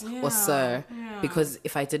boss or sir, because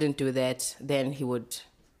if I didn't do that, then he would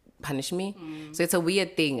punish me. So it's a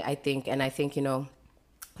weird thing, I think. And I think, you know,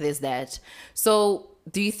 there's that. So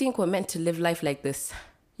do you think we're meant to live life like this?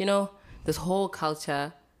 You know, this whole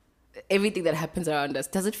culture, everything that happens around us,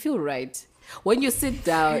 does it feel right? When you sit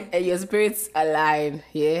down and your spirits align,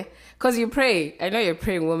 yeah? Because you pray. I know you're a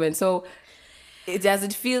praying woman. So does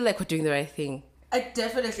it feel like we're doing the right thing? It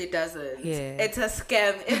definitely doesn't. Yeah. It's a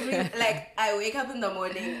scam. Like, I wake up in the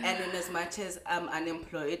morning, and in as much as I'm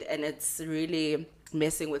unemployed and it's really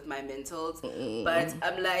messing with my mentals, but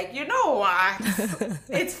I'm like, you know what?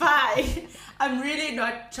 It's fine. I'm really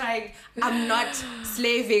not trying. I'm not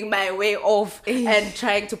slaving my way off and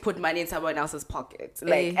trying to put money in someone else's pocket.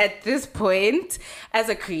 Like, at this point, as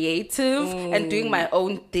a creative and doing my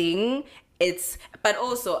own thing, but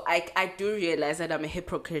also I do realize that I'm a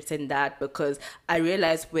hypocrite in that, because I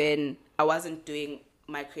realized when I wasn't doing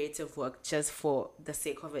my creative work just for the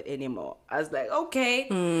sake of it anymore, I was like, okay,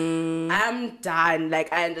 I'm done.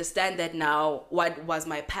 Like, I understand that now what was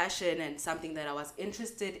my passion and something that I was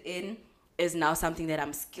interested in is now something that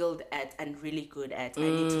I'm skilled at and really good at. I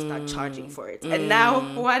need to start charging for it. And now,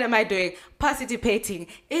 what am I doing? Participating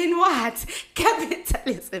in what?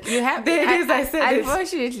 Capitalism. You have. There it is, I said it.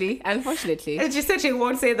 Unfortunately. And she said she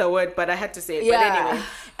won't say the word, but I had to say it. Yeah. But anyway.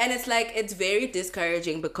 And it's like, it's very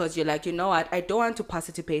discouraging, because you're like, you know what? I don't want to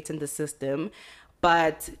participate in the system,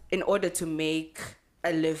 but in order to make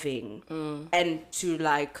a living and to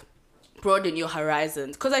like broaden your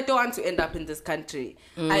horizons, because I don't want to end up in this country.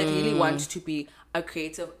 I really want to be a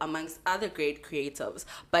creative amongst other great creatives.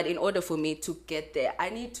 But in order for me to get there, I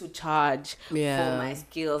need to charge for my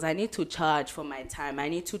skills. I need to charge for my time. I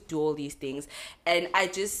need to do all these things. And I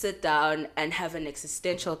just sit down and have an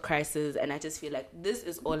existential crisis. And I just feel like this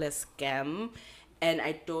is all a scam. And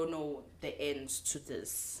I don't know the ends to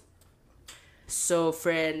this. So,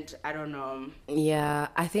 friend, I don't know. Yeah,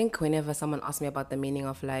 I think whenever someone asks me about the meaning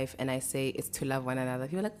of life and I say it's to love one another,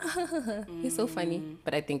 people are like, you're so funny.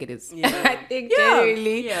 But I think it is. Yeah. I think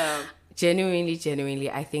genuinely,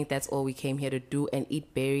 I think that's all we came here to do, and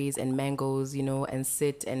eat berries and mangoes, you know, and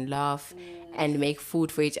sit and laugh and make food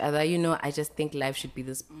for each other. You know, I just think life should be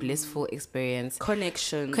this blissful experience.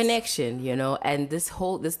 Connection, you know, and this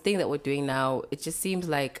thing that we're doing now, it just seems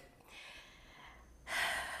like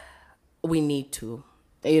we need to,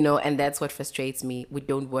 you know, and that's what frustrates me. We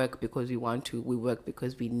don't work because we want to. We work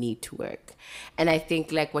because we need to work. And I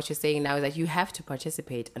think like what you're saying now is that you have to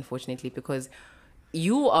participate, unfortunately, because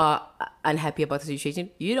you are unhappy about the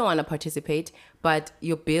situation. You don't want to participate, but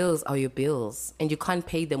your bills are your bills and you can't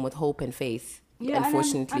pay them with hope and faith. Yeah,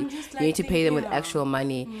 unfortunately, and you need to pay them with actual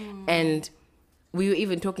money. And we were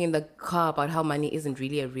even talking in the car about how money isn't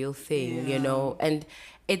really a real thing, you know, and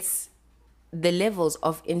it's the levels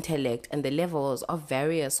of intellect and the levels of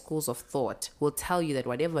various schools of thought will tell you that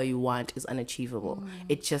whatever you want is unachievable.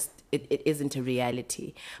 It isn't a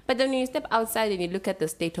reality. But then when you step outside and you look at the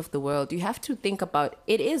state of the world, you have to think about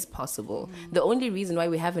it is possible. The only reason why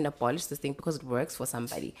we haven't abolished this thing because it works for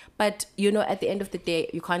somebody. But, you know, at the end of the day,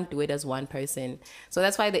 you can't do it as one person. So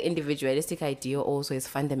that's why the individualistic idea also is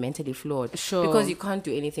fundamentally flawed. Sure. Because you can't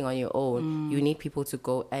do anything on your own. You need people to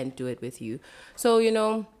go and do it with you. So, you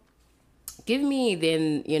know, give me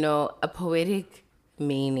then, you know, a poetic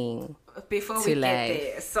meaning. Before we get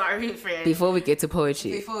there, sorry, friend. Before we get to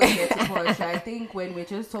poetry. I think when we're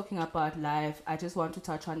just talking about life, I just want to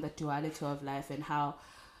touch on the duality of life and how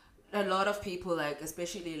a lot of people, like,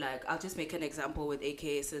 especially, like, I'll just make an example with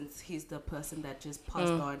AKA since he's the person that just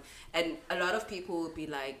passed on. And a lot of people will be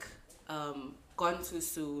like, gone too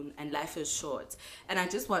soon and life is short. And I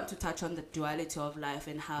just want to touch on the duality of life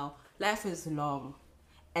and how life is long.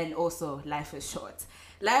 And also, life is short.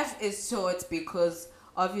 Life is short because,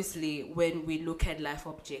 obviously, when we look at life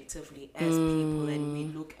objectively as people and we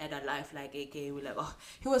look at a life like AK, we're like, oh,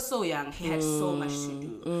 he was so young. He had so much to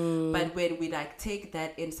do. But when we, like, take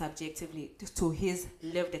that in subjectively to his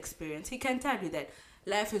lived experience, he can tell you that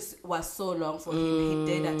life was so long for him.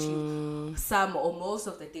 He did achieve some or most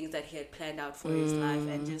of the things that he had planned out for his life,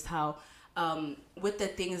 and just how with the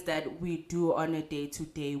things that we do on a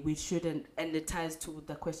day-to-day, we shouldn't, and it ties to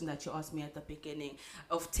the question that you asked me at the beginning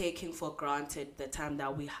of taking for granted the time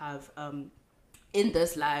that we have in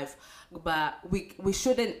this life. But we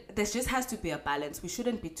shouldn't, there just has to be a balance. We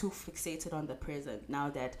shouldn't be too fixated on the present now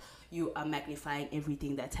that you are magnifying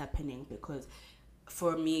everything that's happening. Because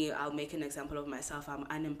for me, I'll make an example of myself. I'm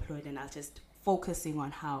unemployed and I'll just focusing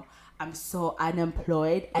on how I'm so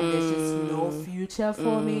unemployed and there's just no future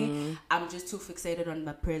for me. I'm just too fixated on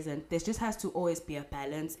the present. There just has to always be a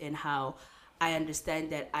balance in how I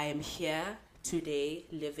understand that I am here today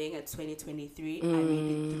living at 2023. I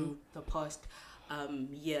made it through the past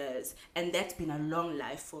years, and that's been a long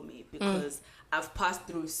life for me because I've passed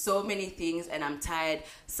through so many things and I'm tired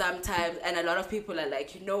sometimes. And a lot of people are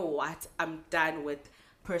like, you know what, I'm done with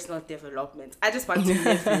personal development. I just want to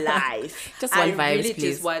live life. Just one vibes, I really please.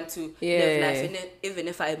 just want to live life. And even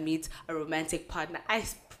if I meet a romantic partner, I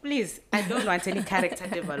don't want any character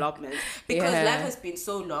development because life has been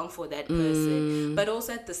so long for that person. But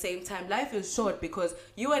also at the same time, life is short because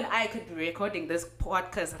you and I could be recording this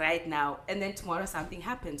podcast right now, and then tomorrow something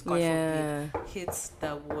happens. God forbid, hits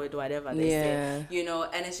the wood, whatever they say. You know,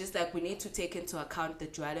 and it's just like we need to take into account the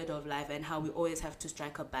duality of life and how we always have to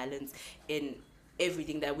strike a balance in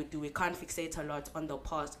everything that we do. We can't fixate a lot on the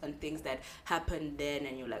past and things that happened then,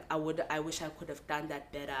 and you're like, I wish I could have done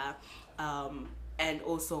that better. And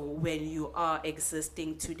also, when you are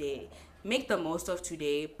existing today, make the most of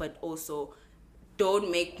today, but also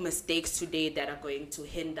don't make mistakes today that are going to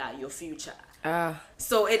hinder your future.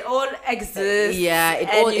 So it all exists.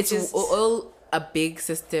 It's all a big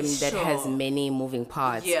system that has many moving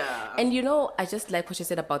parts. And you know, I just like what you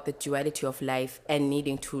said about the duality of life and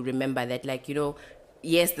needing to remember that, like, you know,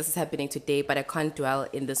 yes, this is happening today, but I can't dwell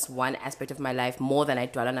in this one aspect of my life more than I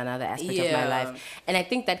dwell on another aspect of my life. And I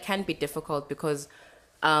think that can be difficult because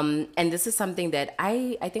and this is something that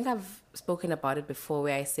I think I've spoken about it before,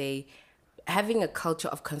 where I say having a culture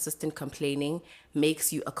of consistent complaining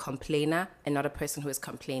makes you a complainer and not a person who is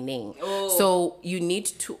complaining. So you need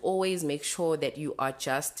to always make sure that you are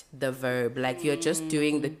just the verb, like you're just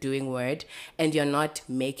doing the doing word, and you're not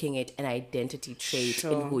making it an identity trait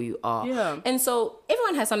in who you are. Yeah. And so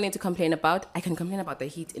everyone has something to complain about. I can complain about the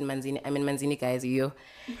heat in Manzini. I'm in Manzini, guys.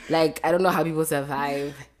 Like, I don't know how people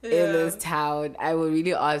survive in this town. I would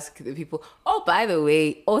really ask the people. Oh, by the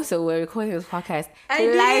way, also we're recording this podcast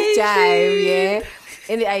lifetime, yeah,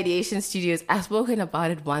 in the Ideation Studios. I've spoken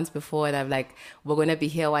about it once before, and I'm like, we're gonna be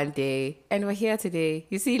here one day, and we're here today.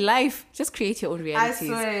 You see, life, just create your own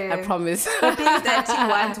realities. I promise. The things that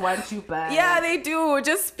you want you back. Yeah, they do.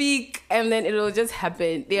 Just speak, and then it'll just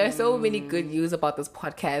happen. There are so many good news about this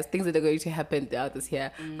podcast, things that are going to happen throughout this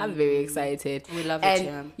year. I'm very excited. We love it, and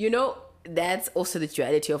yeah. you know, that's also the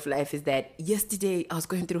duality of life, is that yesterday I was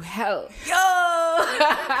going through hell.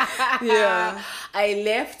 Yeah. I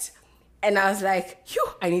left and I was like, phew,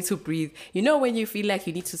 I need to breathe. You know, when you feel like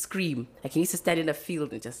you need to scream, like you need to stand in a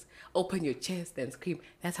field and just open your chest and scream.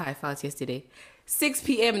 That's how I felt yesterday. 6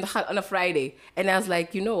 p.m. on a Friday. And I was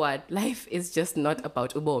like, you know what? Life is just not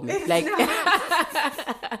about ubomi. Like,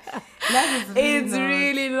 it's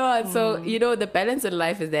really not. So, you know, the balance in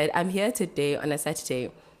life is that I'm here today on a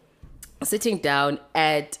Saturday, sitting down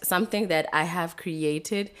at something that I have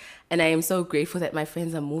created, and I am so grateful that my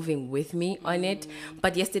friends are moving with me on it.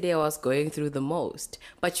 But yesterday I was going through the most.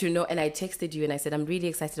 But you know, and I texted you and I said, I'm really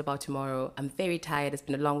excited about tomorrow. I'm very tired. It's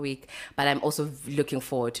been a long week, but I'm also looking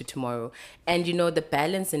forward to tomorrow. And you know, the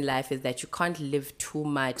balance in life is that you can't live too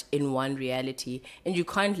much in one reality, and you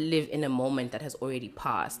can't live in a moment that has already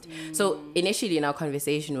passed. So initially in our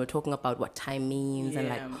conversation, we were talking about what time means and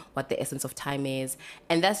like what the essence of time is.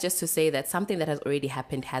 And that's just to say that something that has already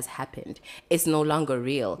happened has happened. It's no longer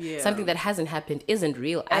real. Something that hasn't happened isn't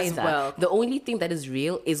real either. Well. The only thing that is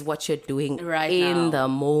real is what you're doing Right in now. the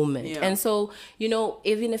moment. Yeah. And so, you know,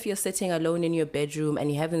 even if you're sitting alone in your bedroom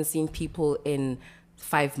and you haven't seen people in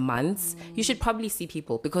 5 months, you should probably see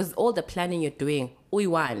people, because all the planning you're doing,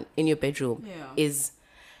 uiwan, in your bedroom is...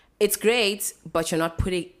 It's great, but you're not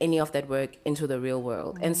putting any of that work into the real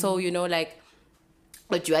world. And so, you know, like,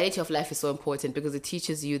 the duality of life is so important because it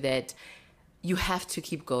teaches you that you have to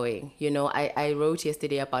keep going. You know, I wrote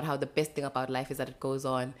yesterday about how the best thing about life is that it goes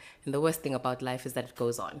on, and the worst thing about life is that it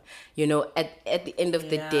goes on. You know, at the end of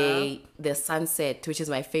the day, the sunset, which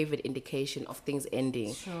is my favorite indication of things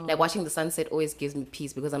ending. Like, watching the sunset always gives me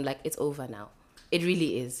peace, because I'm like, it's over now. It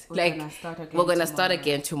really is. We're gonna start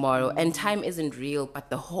again tomorrow. And time isn't real, but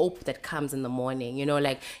the hope that comes in the morning, you know,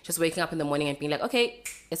 like just waking up in the morning and being like, okay,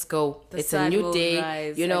 let's go. It's a new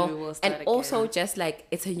day, you know. And also just like,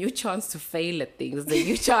 it's a new chance to fail at things, the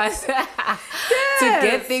new chance to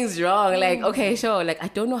get things wrong. Like, okay, sure, like I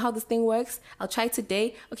don't know how this thing works. I'll try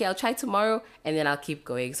today. Okay, I'll try tomorrow, and then I'll keep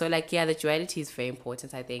going. So like, yeah, the duality is very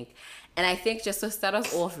important, I think. And I think just to start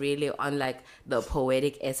us off really on like the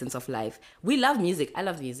poetic essence of life, we love music. I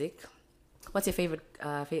love music. What's your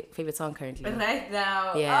favorite song currently? Right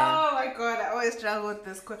now? Yeah. Oh my God, I always struggle with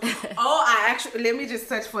this question. I actually, let me just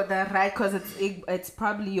search for the right, because it's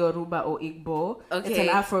probably Yoruba or Igbo. Okay. It's an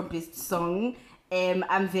Afrobeat song.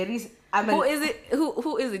 Who is it?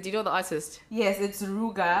 Who is it? Do you know the artist? Yes, it's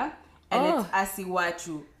Ruga. And it's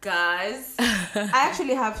Asiwaju. Guys, I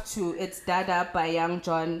actually have two. It's Dada by Young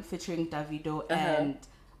John featuring Davido and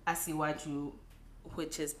Asiwaju,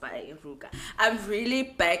 which is by Ruga. I'm really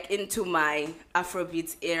back into my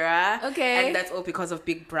Afrobeats era. Okay. And that's all because of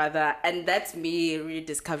Big Brother. And that's me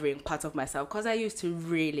rediscovering parts of myself, because I used to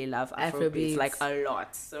really love Afrobeats like a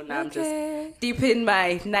lot. So now I'm just deep in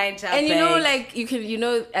my Ninja And you bag. know, like you can, you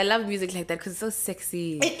know, I love music like that because it's so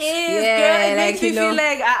sexy. It is, girl. It makes me feel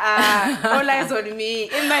like, all eyes on me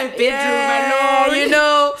in my bedroom alone. You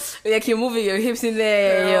know, like you're moving your hips in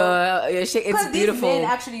there, you're shaking. It's beautiful. These men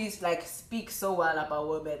actually like speak so well about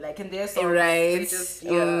women, like in their songs. Right. They just,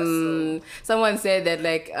 so. Someone said that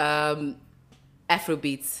like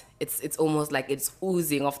Afrobeats, it's almost like it's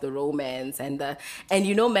oozing of the romance and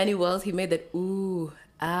you know, Manny Wells, he made that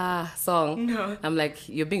song. No. I'm like,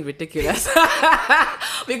 you're being ridiculous.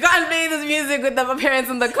 We can't play this music with our parents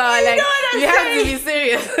in the car. Like, we have to be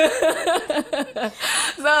serious.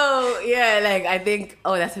 So yeah, like I think,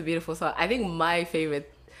 that's a beautiful song. I think my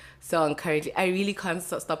favorite song currently, I really can't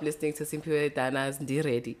stop listening to Simpiwe Dana's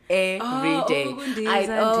Ndiredi every day.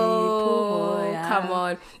 Come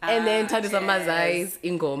on. And then Tadisa Mazai's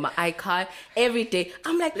Ingoma. I can't every day.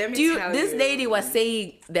 I'm like, this lady was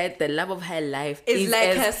saying that the love of her life is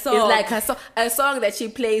like her song. It's like her song, a song that she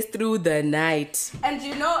plays through the night. And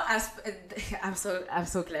you know, I'm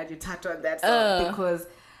so glad you touched on that song, because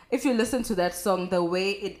if you listen to that song, the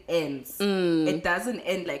way it ends, it doesn't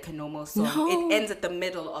end like a normal song. No. It ends at the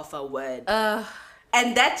middle of a word.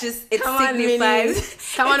 And that just, it Come on,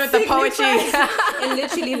 signifies... Come on with the poetry. It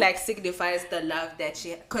literally like signifies the love that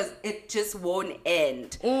she... Because it just won't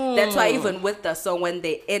end. That's why even with the song, when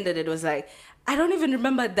they ended, it was like... I don't even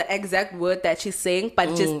remember the exact word that she's saying,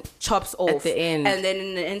 but just chops off. At the end. And then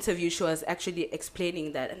in the interview, she was actually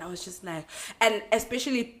explaining that. And I was just like... And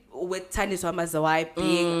especially with Taniswa Mazawai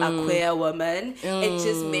being a queer woman, it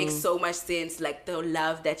just makes so much sense. Like the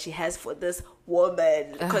love that she has for this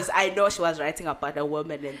woman. Because I know she was writing about a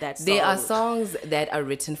woman in that song. There are songs that are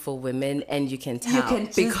written for women, and you can tell. You can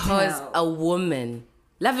just because tell. a woman,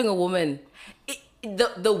 loving a woman...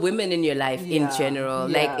 The women in your life in general,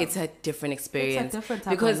 like it's a different experience. It's a different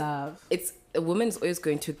type because of love. It's a woman is always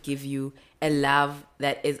going to give you a love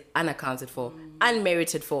that is unaccounted for,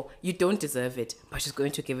 unmerited for. You don't deserve it, but she's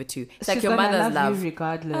going to give it to you. It's like your mother's love. You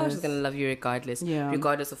regardless. Oh, she's gonna love you regardless,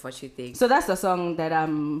 regardless of what you think. So that's the song that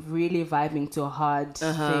I'm really vibing to hard.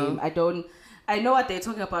 Fame. I know what they're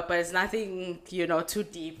talking about, but it's nothing, too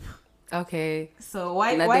deep. Okay. So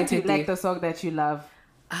why do you like the song that you love?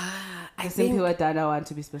 I Simply think what Dana want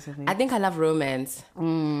to be specific. I think I love romance,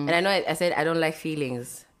 and I know I said I don't like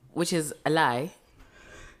feelings, which is a lie.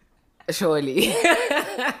 Surely,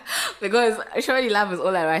 because surely love is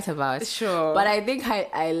all I write about. Sure, but I think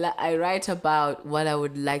I write about what I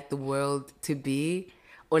would like the world to be,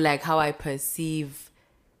 or like how I perceive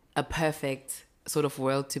a perfect sort of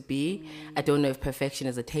world to be. I don't know if perfection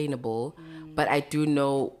is attainable, but I do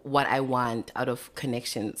know what I want out of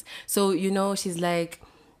connections. So she's like,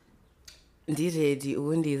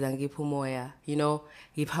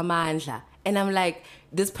 and I'm like,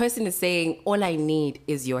 this person is saying, all I need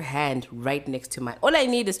is your hand right next to mine. All I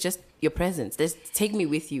need is just your presence. Just take me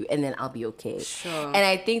with you, and then I'll be okay. Sure. And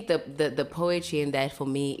I think the poetry in that for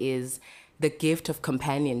me is the gift of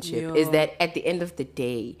companionship. Is that at the end of the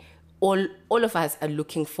day, all of us are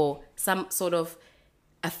looking for some sort of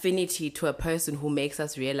affinity to a person who makes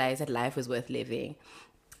us realize that life is worth living.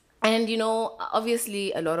 And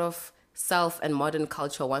obviously a lot of self and modern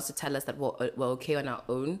culture wants to tell us that we're okay on our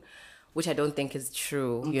own, which I don't think is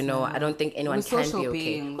true. I don't think anyone can be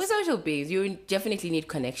okay. We're social beings. You definitely need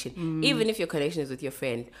connection, even if your connection is with your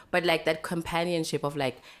friend. But like that companionship of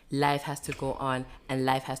like life has to go on and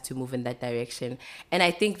life has to move in that direction. And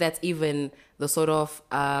I think that's even the sort of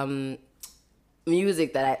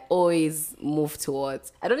music that I always move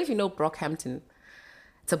towards. I don't know if you know Brockhampton.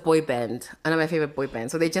 It's a boy band, one of my favorite boy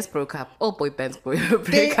bands. So they just broke up. All boy bands break up.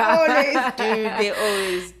 They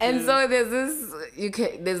always do. And so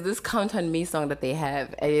there's this Count on Me song that they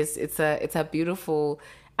have, and it's a beautiful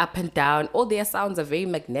up and down. All their sounds are very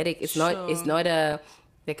magnetic. It's not a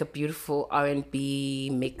beautiful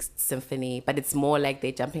R&B mixed symphony, but it's more like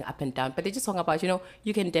they're jumping up and down. But they just talk about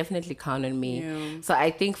you can definitely count on me. Yeah. So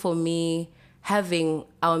I think for me, having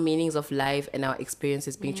our meanings of life and our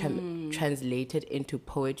experiences being translated into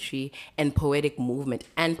poetry and poetic movement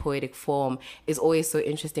and poetic form is always so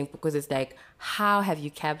interesting, because it's like, how have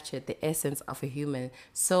you captured the essence of a human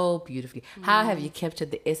so beautifully? How have you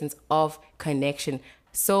captured the essence of connection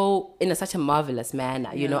so in such a marvelous manner?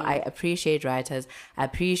 I appreciate writers, I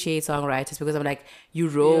appreciate songwriters, because I'm like, you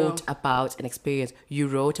wrote about an experience, you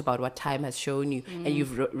wrote about what time has shown you, and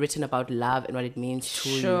you've written about love and what it means to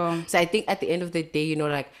you. So I think at the end of the day,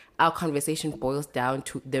 like, our conversation boils down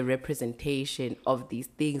to the representation of these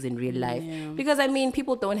things in real life. Because I mean,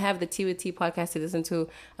 people don't have the Tea with Tea podcast to listen to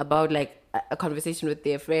about like a conversation with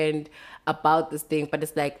their friend about this thing, but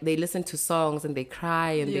it's like they listen to songs and they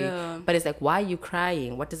cry and but it's like, why are you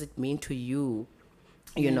crying? What does it mean to you?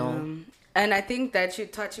 You know? And I think that you're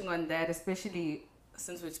touching on that, especially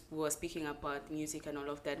since we were speaking about music and all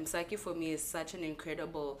of that. Msaki for me is such an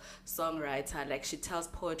incredible songwriter. Like, she tells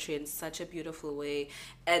poetry in such a beautiful way.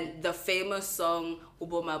 And the famous song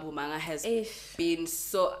Uboma Bumanga has been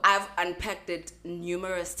so, I've unpacked it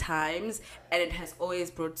numerous times, and it has always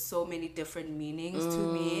brought so many different meanings to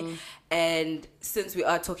me. And since we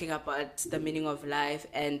are talking about the meaning of life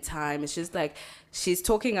and time, it's just like, she's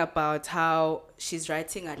talking about how she's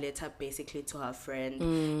writing a letter basically to her friend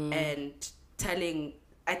and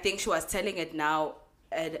I think she was telling it now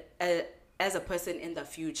as a person in the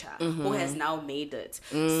future who has now made it.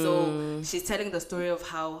 So she's telling the story of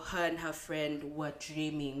how her and her friend were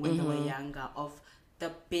dreaming when they were younger of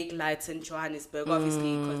the big lights in Johannesburg,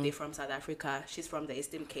 obviously, because they're from South Africa. She's from the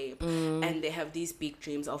Eastern Cape. And they have these big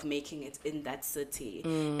dreams of making it in that city.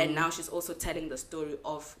 And now she's also telling the story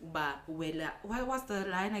of Wela. What was the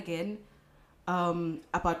line again?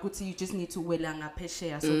 About Guti, you just need to wela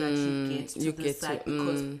ngapesheya so that you get to the side,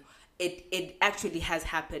 because it actually has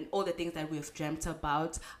happened. All the things that we've dreamt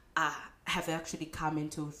about have actually come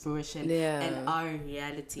into fruition and are a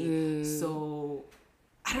reality. So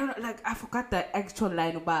I don't know, like I forgot the actual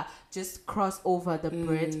line about just cross over the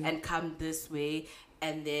bridge and come this way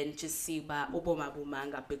and then just see ba uboma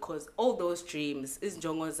bumanga, because all those dreams is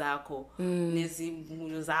njongo zako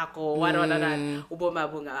nezimuno zako uboma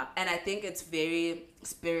bunga. And I think it's very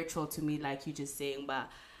spiritual to me, like you just saying, but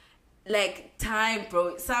like time,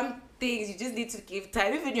 bro, some things you just need to give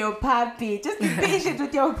time. Even your puppy, just be patient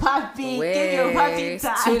with your puppy. Give your puppy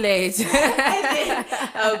time. It's too late.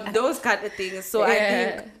 Then, those kind of things. So I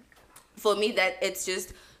think for me that it's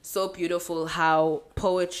just so beautiful how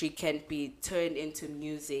poetry can be turned into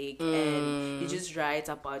music and you just write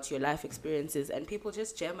about your life experiences and people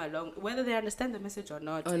just jam along, whether they understand the message or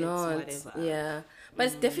not. Whatever. Yeah, but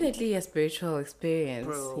it's definitely a spiritual experience,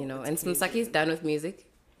 bro, you know. And Smasaki's done with music.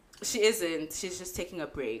 She isn't. She's just taking a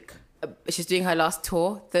break. She's doing her last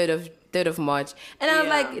tour, 3rd of March, and I'm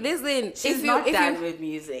like, listen, she's not done with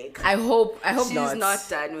music. I hope she's not. She's not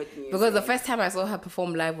done with music, because the first time I saw her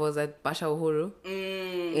perform live was at Basha Uhuru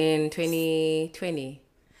in 2020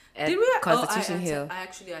 at Constitution Hill. I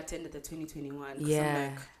actually attended the 2021.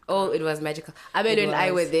 Yeah. It was magical. Abedo and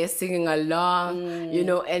I were there singing along, you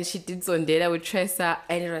know, and she did Sondela with Tressa,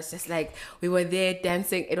 and it was just like, we were there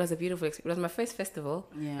dancing. It was a beautiful experience. It was my first festival.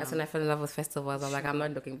 Yeah. That's when I fell in love with festivals. I'm like, I'm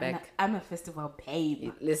not looking back. I'm a festival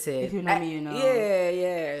babe. Listen. If you know me, you know.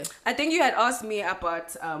 Yeah. I think you had asked me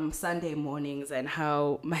about Sunday mornings and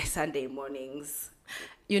how my Sunday mornings.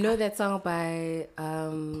 You know that song by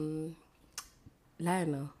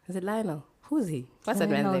Lionel? Is it Lionel? Who's he? What's that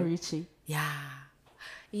man's name? Richie. Yeah.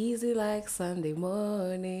 Easy like Sunday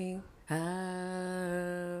morning. Is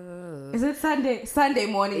it Sunday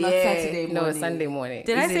morning, not Saturday morning? No, Sunday morning.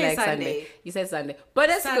 Did Easy I say like Sunday? You said Sunday. But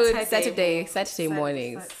that's good. Saturday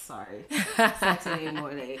mornings. Sorry. Saturday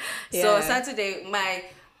morning. Yeah. So Saturday, I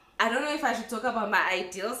don't know if I should talk about my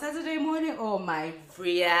ideal Saturday morning or my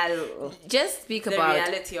real. Just speak the about the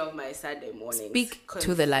reality of my Sunday mornings. Speak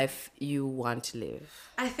to the life you want to live.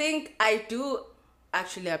 I think I do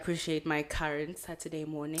actually appreciate my current Saturday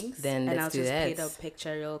mornings. Then and let's I'll do just that. paint a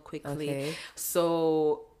picture real quickly. Okay.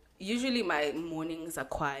 So usually my mornings are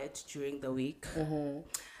quiet during the week.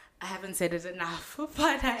 I haven't said it enough,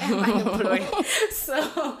 but I am unemployed.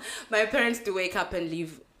 So my parents do wake up and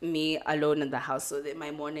leave me alone in the house, so that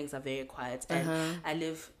my mornings are very quiet. And I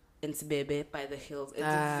live in Sibebe by the hills. It's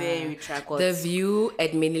very tranquil. The view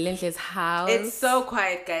at Minilentle's house. It's so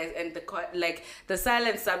quiet, guys, and the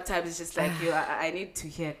silence sometimes is just like I need to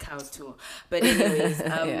hear cow too. But anyways,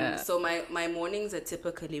 so my mornings are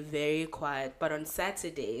typically very quiet. But on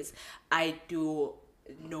Saturdays, I do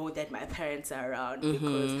know that my parents are around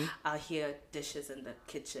because I'll hear dishes in the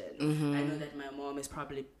kitchen. I know that my mom is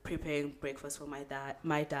probably preparing breakfast for my dad,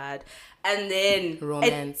 and then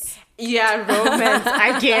romance. Romance,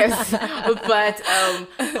 I guess. But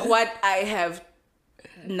what I have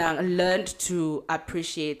now learned to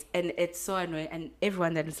appreciate, and it's so annoying, and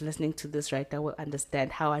everyone that is listening to this right now will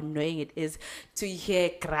understand how annoying it is to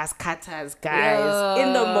hear grass cutters, guys,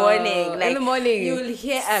 in the morning. Like, in the morning you'll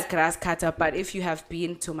hear a grass cutter, but if you have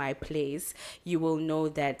been to my place, you will know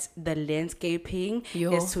that the landscaping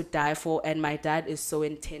is to die for, and my dad is so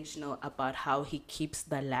intentional about how he keeps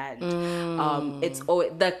the land. It's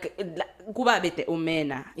always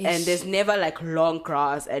and there's never like long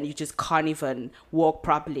grass, and you just can't even walk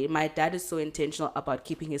properly. My dad is so intentional about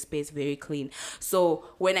keeping his space very clean. So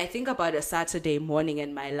when I think about a Saturday morning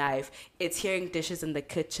in my life, it's hearing dishes in the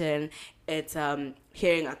kitchen, it's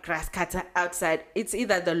hearing a grass cutter outside. It's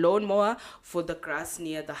either the lawnmower for the grass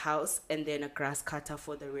near the house and then a grass cutter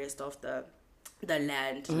for the rest of the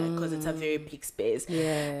land, because it's a very big space.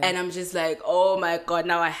 And I'm just like, oh my god,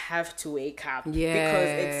 now I have to wake up because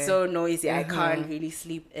it's so noisy. I can't really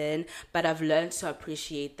sleep in. But I've learned to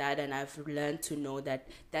appreciate that, and I've learned to know that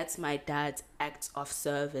that's my dad's act of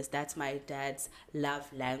service. That's my dad's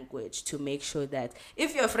love language, to make sure that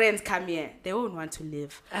if your friends come here, they won't want to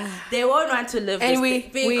live. They won't want to live, and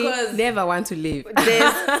because we never want to leave.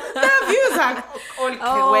 The views are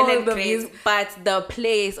all well and great, but the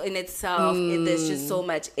place in itself, there's just so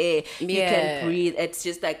much air. You can breathe. It's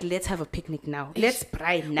just like, let's have a picnic now. Let's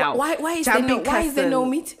pray now. Why is there no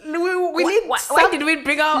meat? We need. Why did we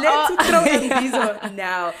bring out? Let's throw in these on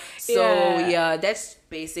now. So that's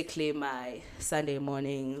basically my Sunday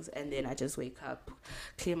mornings, and then I just wake up,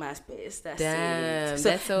 clear my space. That's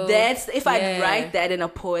it. So that's if I write that in a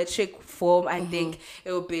poetic form, I think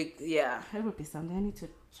it would be it would be something. I need to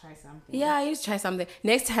try something. Yeah, I need to try something.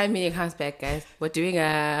 Next time Minnie comes back, guys, we're doing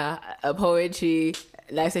a poetry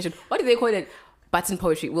live session. What do they call it? button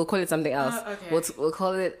poetry. We'll call it something else. Okay. We'll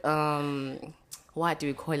call it what do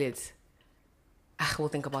we call it? We'll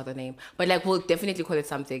think about the name, but like we'll definitely call it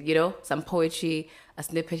something. You know, some poetry, a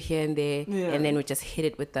snippet here and there, and then we just hit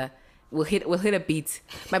it with the. We'll hit a beat.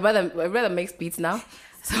 My brother makes beats now,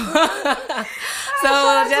 so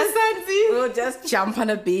we'll just jump on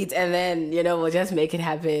a beat and then we'll just make it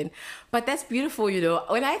happen. But that's beautiful,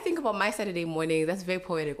 When I think about my Saturday mornings, that's very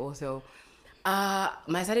poetic also.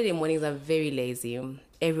 My Saturday mornings are very lazy.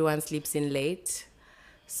 Everyone sleeps in late,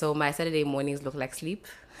 so my Saturday mornings look like sleep.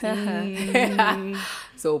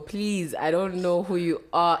 So please, I don't know who you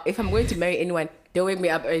are. If I'm going to marry anyone, don't wake me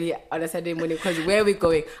up early on a Saturday morning, because where are we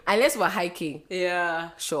going? Unless we're hiking. Yeah.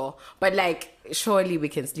 Sure. But like, surely we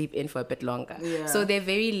can sleep in for a bit longer. Yeah. So they're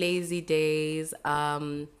very lazy days.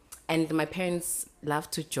 And my parents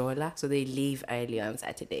love to jola, so they leave early on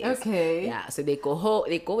Saturdays. Okay. Yeah. So they go home,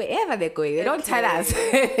 they go wherever they're going. They don't tell us.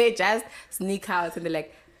 They just sneak out and they're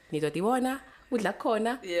like, Nidoti udla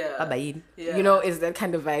khona, babayini. Yeah. It's that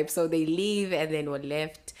kind of vibe. So they leave and then we're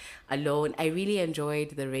left alone. I really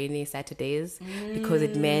enjoyed the rainy Saturdays because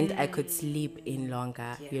it meant I could sleep in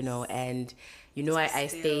longer, and I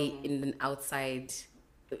stay in an outside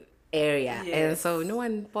area, and so no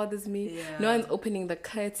one bothers me. No one's opening the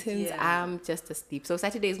curtains. I'm just asleep. So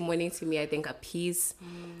Saturdays morning to me, I think, are peace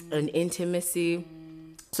and intimacy.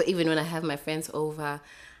 So even when I have my friends over,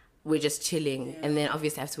 we're just chilling, and then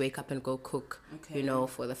obviously I have to wake up and go cook,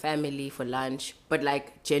 for the family, for lunch. But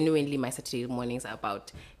like genuinely, my Saturday mornings are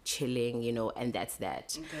about chilling, and that's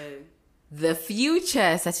that. Okay. The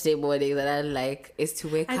future Saturday morning that I like is to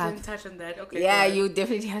wake up. I didn't touch on that. Okay. Yeah, you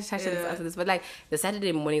definitely have to touch on this after this. But like the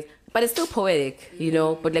Saturday mornings, but it's still poetic,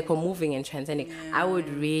 but like we're moving and transcending. Yeah. I would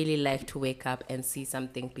really like to wake up and see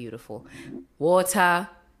something beautiful. Water,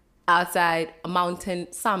 outside, a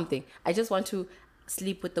mountain, something. I just want to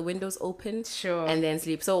sleep with the windows open. Sure. And then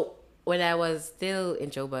sleep. So when I was still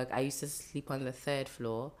in Joburg, I used to sleep on the 3rd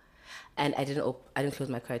floor. And I didn't close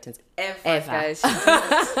my curtains ever. Guys, she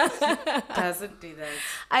doesn't do that.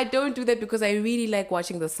 I don't do that because I really like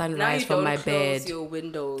watching the sunrise from my bed. Now you don't close your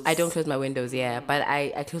windows. I don't close my windows, but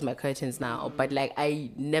I close my curtains now. But like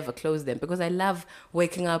I never close them because I love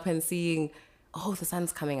waking up and seeing, the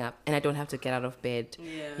sun's coming up, and I don't have to get out of bed.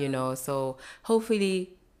 Yeah. So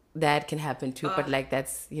hopefully that can happen too. But like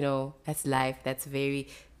that's that's life. That's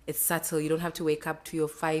it's subtle. You don't have to wake up to your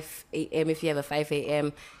 5 a.m. if you have a 5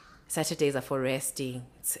 a.m. Saturdays are for resting.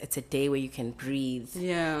 It's a day where you can breathe.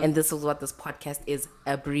 Yeah. And this is what this podcast is,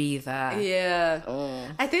 a breather. Yeah.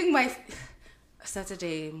 I think my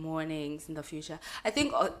Saturday mornings in the future, I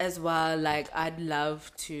think as well, like I'd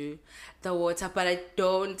love to the water, but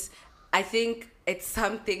I think it's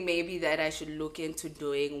something maybe that I should look into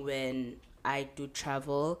doing when I do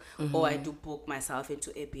travel or I do book myself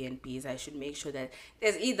into Airbnbs. I should make sure that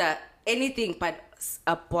there's either anything but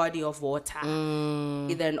a body of water,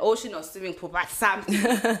 either an ocean or swimming pool, but something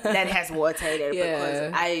that has water in it,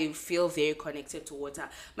 because I feel very connected to water.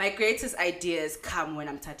 My greatest ideas come when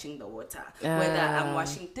I'm touching the water. Whether I'm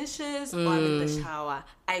washing dishes or I'm in the shower,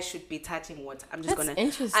 I should be touching water. I'm just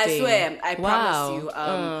interesting. I swear, I promise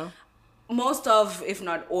you. Most of, if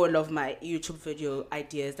not all of my YouTube video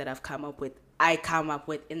ideas that I've come up with, I come up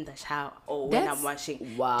with in the shower or when I'm washing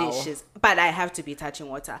dishes. But I have to be touching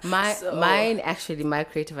water. Mine, my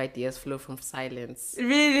creative ideas flow from silence.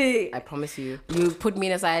 Really? I promise you. You put me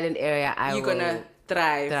in a silent area, you're gonna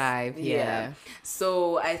thrive. Yeah.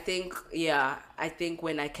 So I think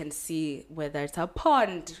when I can see whether it's a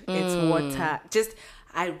pond, it's water,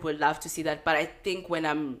 I would love to see that. But I think when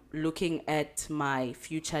I'm looking at my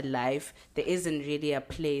future life, there isn't really a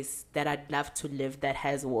place that I'd love to live that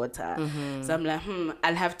has water. So I'm like,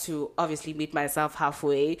 I'll have to obviously meet myself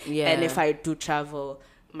halfway. Yeah. And if I do travel,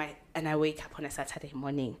 and I wake up on a Saturday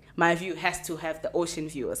morning, my view has to have the ocean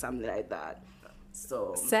view or something like that.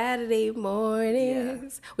 So Saturday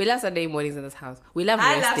mornings. Yeah. We love Sunday mornings in this house. We love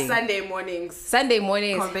resting. I love Sunday mornings. Sunday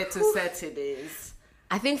mornings compared to Saturdays.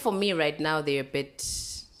 I think for me right now, they're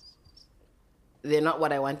not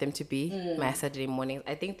what I want them to be, my Saturday mornings.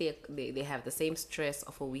 I think they have the same stress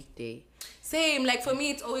of a weekday. Same. Like for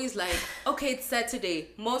me, it's always like, okay, it's Saturday.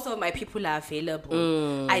 Most of my people are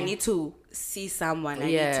available. I need to see someone. I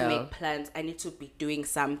need to make plans. I need to be doing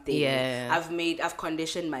something. Yeah. I've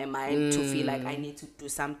conditioned my mind to feel like I need to do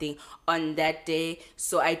something on that day.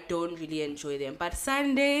 So I don't really enjoy them. But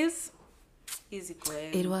Sundays, easy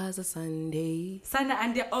going. It was a Sunday.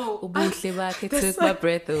 And Ubuhle bakhe took my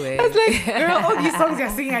breath away. I was like, girl, all these songs you're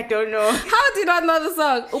singing, I don't know. How do you not know the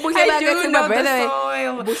song? Ubuhle bakhe took my breath away.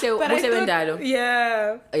 Ubuhle wendalo.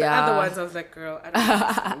 Yeah. The other ones, I was like, girl,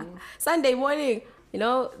 I don't know. Sunday morning. You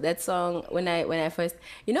know that song when I first,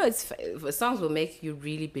 it's songs will make you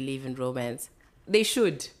really believe in romance. They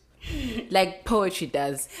should. Like poetry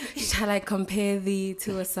does. Shall I compare thee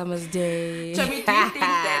to a summer's day? Chami, do you think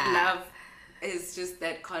that love is just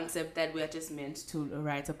that concept that we are just meant to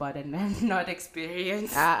write about and not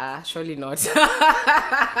experience? Surely not.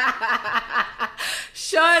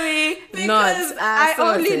 Surely because not. I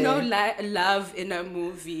only know love in a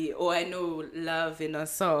movie, or I know love in a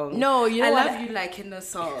song. No, you know I what? love you like in a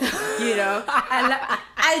song. You know,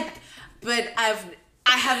 but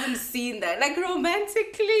I haven't seen that like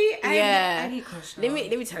romantically. Yeah. Let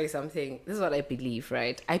Let me tell you something. This is what I believe,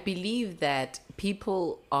 right? I believe that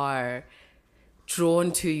people are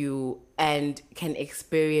drawn to you and can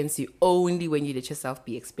experience you only when you let yourself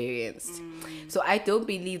be experienced. So I don't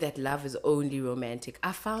believe that love is only romantic.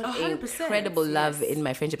 I found 100%, incredible love in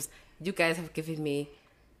my friendships. You guys have given me,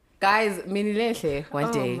 Minilenhle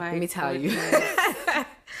one day. Let me tell you. This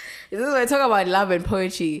is when I talk about love and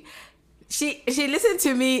poetry. She listened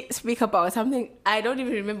to me speak about something. I don't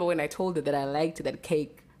even remember when I told her that I liked that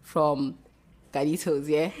cake from Galitos,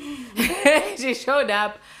 yeah? She showed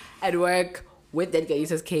up at work with that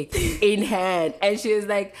Galitos cake in hand. And she was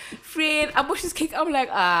like, Fred, I bought this cake. I'm like,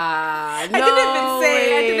 no I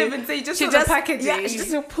didn't even say. Just the packaging. Yeah, she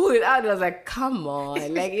just pulled it out. And I was like, come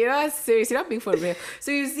on. Like, seriously, not being for real.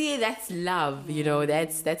 So you see, that's love,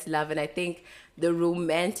 that's love. And I think the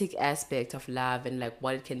romantic aspect of love and like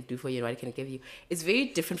what it can do for you and what it can give you is very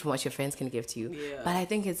different from what your friends can give to you. Yeah. But I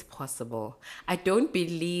think it's possible. I don't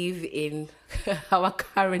believe in our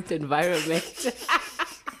current environment.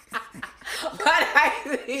 But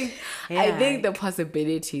I think the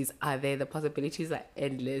possibilities are there. The possibilities are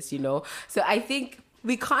endless, So I think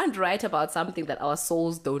we can't write about something that our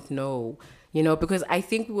souls don't know, because I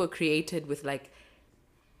think we were created with like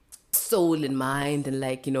soul in mind and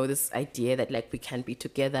like this idea that like we can be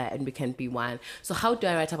together and we can be one. So how do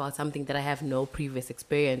I write about something that I have no previous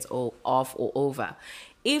experience or over?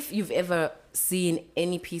 If you've ever seen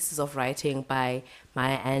any pieces of writing by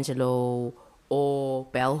Maya Angelou or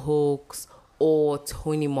Bell Hooks or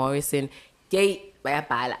Toni Morrison, they write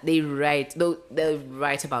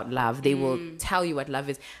about love. They will tell you what love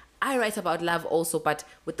is. I write about love also, but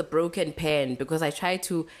with the broken pen, because I try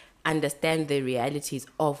to understand the realities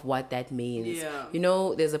of what that means.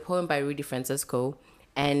 Yeah. There's a poem by Rudy Francisco,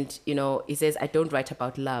 and he says, I don't write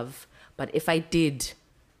about love, but if I did,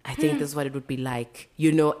 I think this is what it would be like,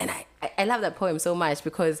 and I love that poem so much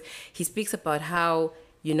because he speaks about how,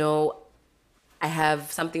 I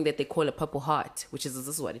have something that they call a purple heart, which is this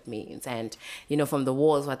is what it means. And, from the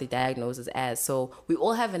walls, what they diagnose it as. So we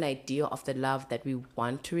all have an idea of the love that we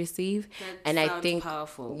want to receive. That I sounds think,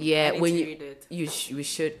 powerful. yeah, when we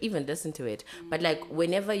should even listen to it. But like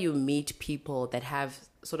whenever you meet people that have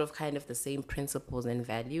sort of kind of the same principles and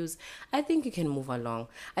values, I think you can move along.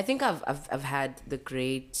 I think I've had the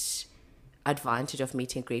great advantage of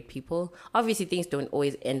meeting great people. Obviously, things don't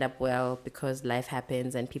always end up well because life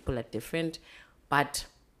happens and people are different. But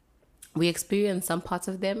we experience some parts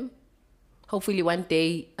of them. Hopefully one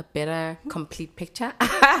day a better complete picture.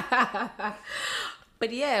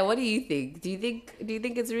 But yeah, what do you think? Do you think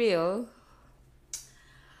it's real?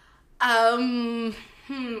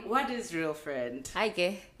 What is real, friend?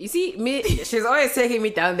 Okay. You see, me, she's always taking me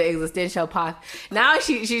down the existential path. Now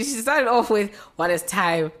she started off with what is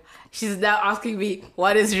time. She's now asking me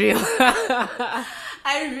what is real.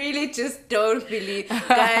 I really just don't believe,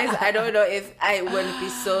 guys. I don't know if I will be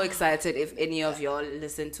so excited if any of y'all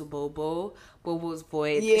listen to Bobo's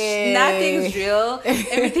voice. Yeah. Nothing's real.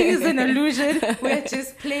 Everything is an illusion. We're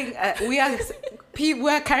just playing. We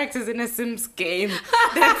are characters in a Sims game.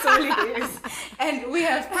 That's all it is. And we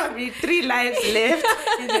have probably 3 lives left,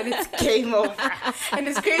 and then it's game over. And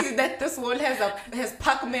it's crazy that this world has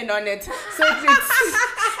Pac-Man on it. So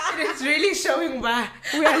it's really showing why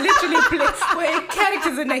we are literally we're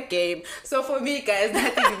characters in a game. So for me, guys,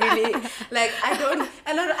 nothing really like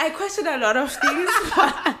I question a lot of things.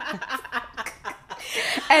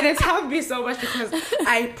 And it's helped me so much because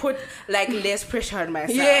I put like less pressure on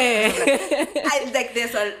myself. Yeah.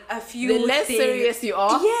 There's a few. The less things. serious you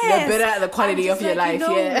are, Yes. the better the quality of your life.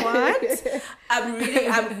 What?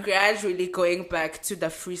 I'm gradually going back to the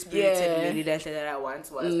free spirited Minilenhle that I once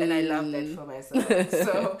was, and I love that for myself.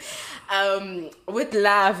 So, with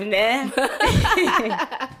love, ne?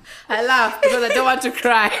 I laugh because I don't want to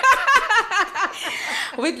cry.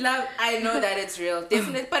 With love, I know that it's real,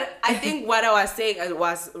 definitely. But I think what I was saying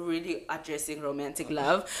was really addressing romantic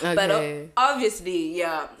love. Okay. But obviously,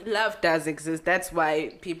 yeah, love does exist. That's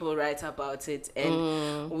why people write about it,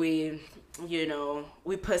 and we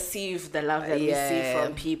we perceive the love that we see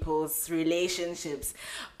from people's relationships,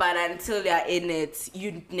 but until they're in it,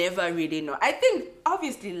 you never really know. I think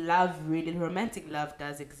obviously romantic love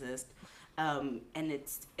does exist, and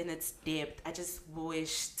it's in its depth. I just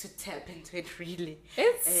wish to tap into it really.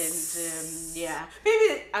 Maybe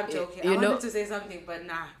I'm joking. I wanted to say something, but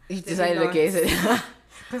nah. You decided against it.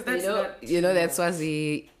 Because that's that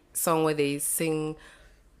Swazi song where they sing.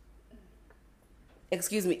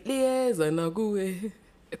 Excuse me, it's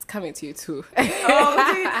coming to you too.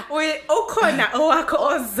 Ozayo,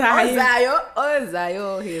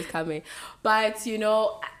 he is coming. But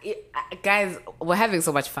guys, we're having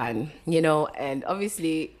so much fun, and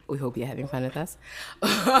obviously we hope you're having fun with us.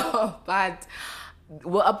 But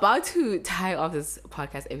we're about to tie off this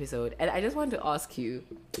podcast episode, and I just want to ask you,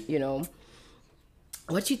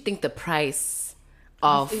 what do you think the price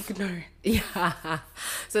of ignorance? Yeah.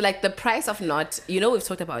 So like the price of not, we've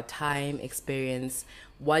talked about time, experience,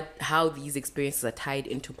 how these experiences are tied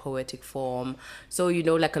into poetic form. So,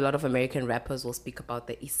 like a lot of American rappers will speak about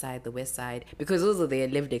the East Side, the West Side, because those are their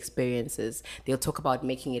lived experiences. They'll talk about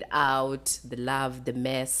making it out, the love, the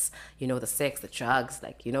mess, the sex, the drugs,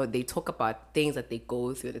 they talk about things that they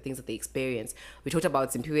go through, the things that they experience. We talked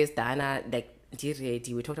about Simpiwe's Dana,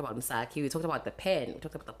 we talked about Msaki, we talked about the pen, we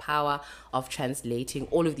talked about the power of translating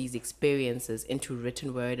all of these experiences into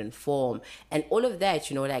written word and form, and all of that,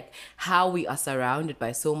 like how we are surrounded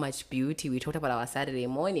by so much beauty. We talked about our Saturday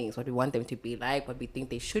mornings, what we want them to be like, what we think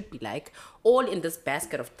they should be like, all in this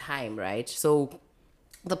basket of time, right? So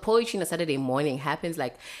the poetry in a Saturday morning happens,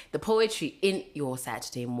 like the poetry in your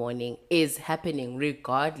Saturday morning is happening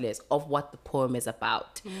regardless of what the poem is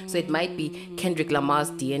about. So it might be Kendrick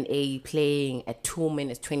Lamar's DNA playing at 2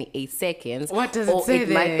 minutes 28 seconds. What does it say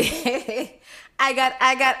there? Might be I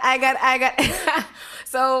got.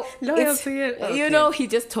 So loyalty. Okay. He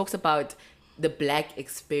just talks about the Black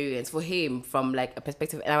experience for him from like a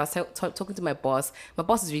perspective. And I was talking to my boss. My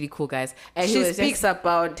boss is really cool, guys. And she speaks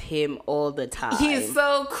about him all the time. He's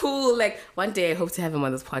so cool. Like one day I hope to have him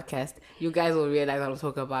on this podcast. You guys will realize what I'm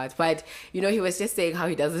talking about. But he was just saying how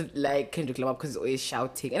he doesn't like Kendrick Lamar because he's always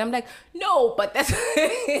shouting. And I'm like, no, but that's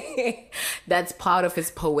that's part of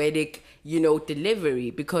his poetic,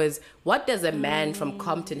 delivery. Because what does a man from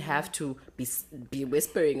Compton have to be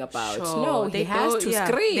whispering about? Sure. No, he has to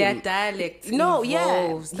scream. Their dialect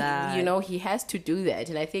that. He has to do that.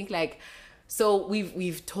 And I think so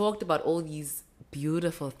we've talked about all these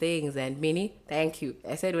beautiful things, and Minnie, thank you.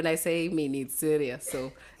 I said when I say Minnie, it's serious.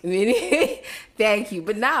 So Minnie, thank you.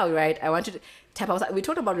 But now, right, I want you to tap outside. We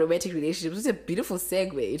talked about romantic relationships. It's a beautiful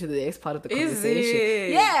segue into the next part of the conversation. Is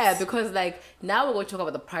it? Yeah, because now we're going to talk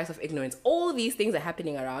about the price of ignorance. All these things are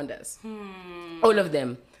happening around us. All of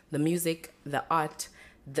them. The music, the art,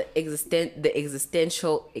 the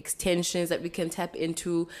existential extensions that we can tap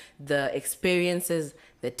into, the experiences,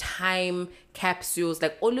 the time capsules,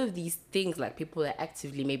 all of these things people are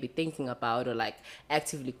actively maybe thinking about or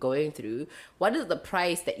actively going through. What is the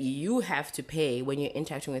price that you have to pay when you're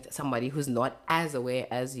interacting with somebody who's not as aware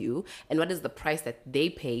as you? And what is the price that they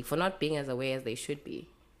pay for not being as aware as they should be?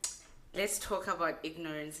 Let's talk about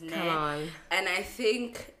ignorance now. Come on. And I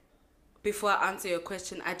think before I answer your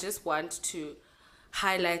question, I just want to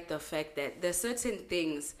highlight the fact that there's certain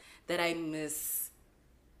things that I miss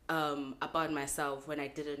about myself when I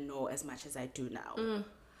didn't know as much as I do now.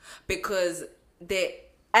 Because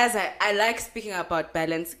as I like speaking about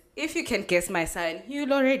balance. If you can guess my sign,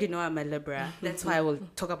 you'll already know I'm a Libra. That's why I will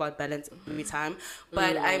talk about balance every time.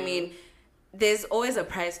 But I mean, there's always a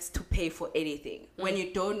price to pay for anything. When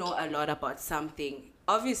you don't know a lot about something,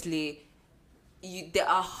 obviously there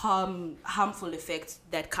are harmful effects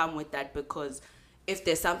that come with that, because if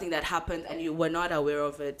there's something that happened and you were not aware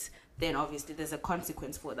of it, then obviously there's a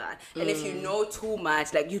consequence for that. And if you know too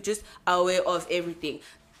much, you're just aware of everything,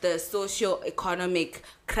 the socio-economic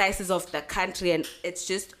crisis of the country, and it's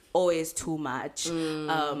just always too much.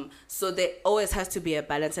 So there always has to be a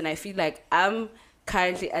balance. And I feel like I'm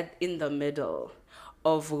currently in the middle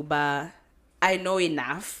of I know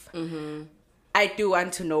enough. I do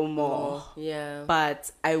want to know more, but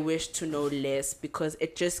I wish to know less, because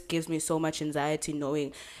it just gives me so much anxiety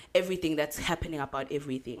knowing everything that's happening about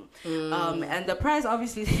everything. And the price,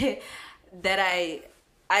 obviously, that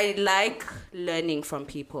I like learning from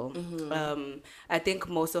people. I think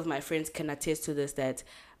most of my friends can attest to this, that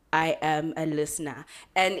I am a listener.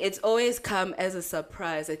 And it's always come as a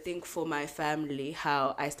surprise, I think, for my family,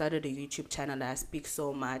 how I started a YouTube channel and I speak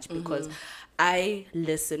so much, because I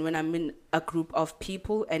listen. When I'm in a group of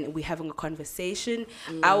people and we're having a conversation,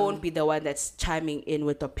 I won't be the one that's chiming in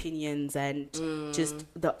with opinions and just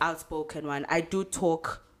the outspoken one. I do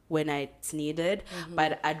talk when it's needed,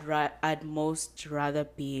 but I'd most rather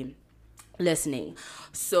be listening.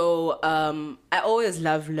 So I always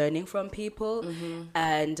love learning from people,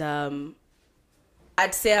 and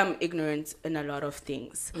I'd say I'm ignorant in a lot of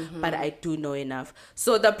things, but I do know enough.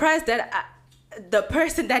 So the person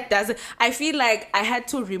that doesn't, I feel like I had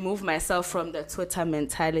to remove myself from the Twitter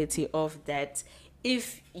mentality of that.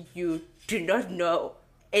 If you do not know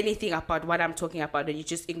anything about what I'm talking about and you're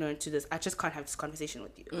just ignorant to this, I just can't have this conversation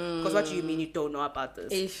with you. Because what do you mean you don't know about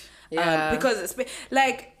this? Because it's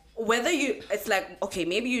like, it's like, okay,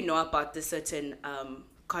 maybe you know about this certain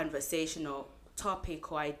conversational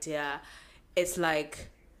topic or idea. It's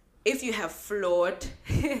like, if you have flawed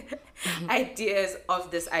ideas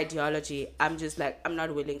of this ideology, I'm just like, I'm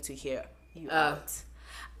not willing to hear you out.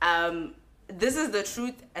 This is the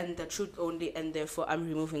truth and the truth only, and therefore I'm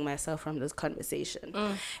removing myself from this conversation.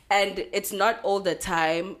 And it's not all the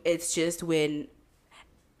time. It's just when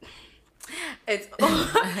it's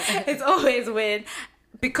always when,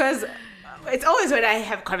 because it's always when I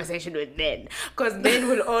have conversation with men, because men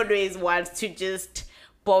will always want to just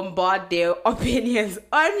bombard their opinions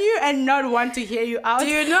on you and not want to hear you out. Do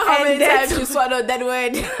you know how many times you swallowed that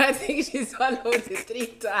word? I think she swallowed it 3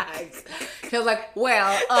 times. She was like,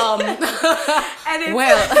 well, and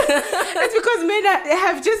it's because men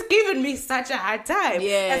have just given me such a hard time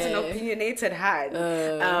as an opinionated hand.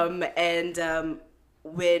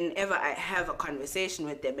 Whenever I have a conversation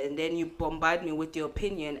with them and then you bombard me with your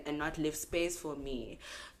opinion and not leave space for me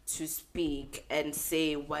to speak and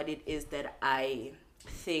say what it is that I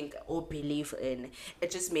think or believe in, it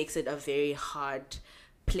just makes it a very hard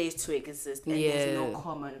place to exist, and there's no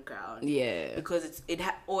common ground, because it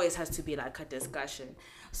always has to be like a discussion.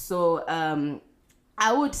 So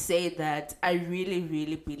I would say that I really,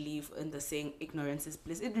 really believe in the saying ignorance is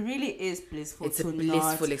bliss. It really is blissful. It's a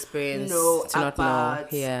blissful experience know to not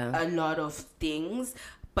know a lot of things,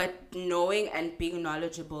 but knowing and being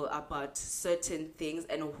knowledgeable about certain things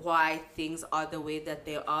and why things are the way that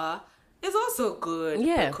they are is also good,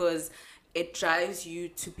 because it drives you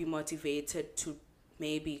to be motivated to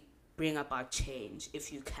maybe bring about change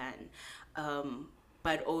if you can,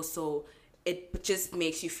 but also it just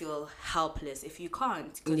makes you feel helpless if you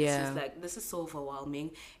can't, because it's just like, this is so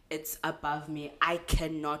overwhelming, it's above me, I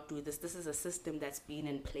cannot do this, this is a system that's been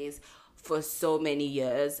in place for so many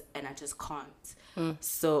years and I just can't.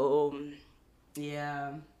 So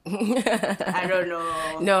I don't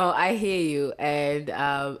know. No, I hear you. And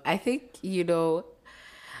I think,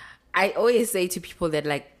 I always say to people that,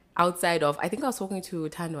 like, outside of, I think I was talking to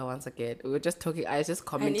Tandwa once again. We were just talking, I was just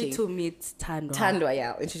commenting. I need to meet Tandwa.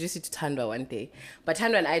 I'll introduce you to Tandwa one day. But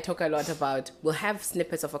Tandwa and I talk a lot about, we'll have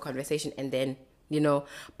snippets of a conversation and then,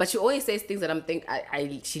 but she always says things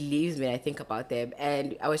that she leaves me and I think about them.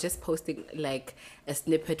 And I was just posting like a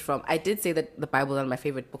snippet from, I did say that the Bible is one of my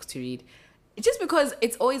favorite books to read. Just because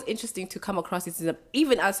it's always interesting to come across it,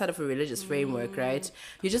 even outside of a religious framework, right?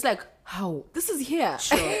 You're just like, how? This is here.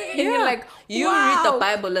 Sure. And you're like, you read the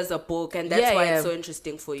Bible as a book, and that's why it's so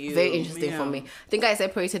interesting for you. Very interesting for me. I think I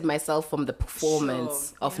separated myself from the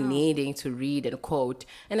performance of needing to read and quote.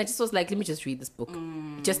 And I just was like, let me just read this book,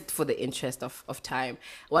 just for the interest of time.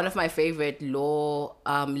 One of my favorite law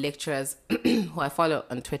lecturers, who I follow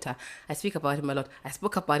on Twitter, I speak about him a lot. I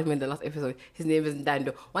spoke about him in the last episode. His name is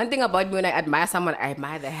Dando. One thing about me, when I admire someone, I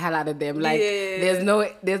admire the hell out of them. Like, there's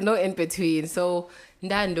no in between. So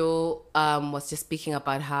Ndando was just speaking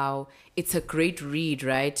about how it's a great read,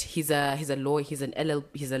 right? He's a lawyer. He's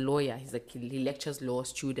a lawyer. He lectures law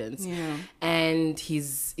students, and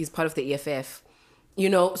he's part of the EFF.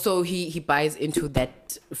 So he buys into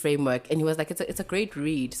that framework, and he was like, it's a great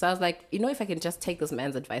read. So I was like, if I can just take this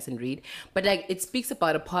man's advice and read. But like, it speaks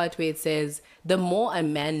about a part where it says, the more a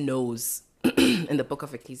man knows, in the book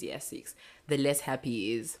of Ecclesiastes, the less happy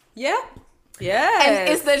he is. Yeah, and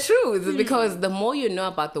it's the truth, because the more you know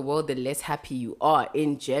about the world, the less happy you are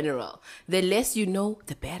in general. The less you know,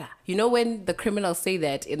 the better. When the criminals say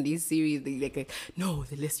that in these series, they like, no,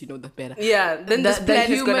 the less you know, the better. Yeah, then this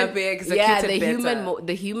plan is gonna be executed better.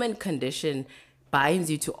 The human condition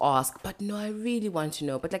binds you to ask, but no, I really want to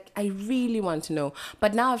know. But like, I really want to know.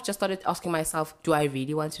 But now I've just started asking myself, do I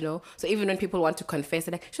really want to know? So even when people want to confess,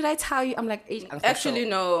 they're like, should I tell you? I'm like, actually,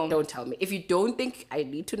 no. Don't tell me. If you don't think I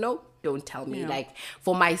need to know, don't tell me. Like,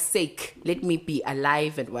 for my sake, let me be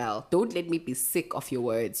alive and well. Don't let me be sick of your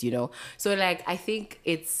words, So like, I think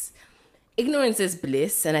ignorance is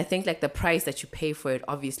bliss, and I think like the price that you pay for it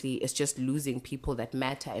obviously is just losing people that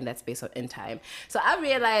matter in that space in time. So I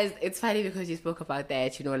realized it's funny because you spoke about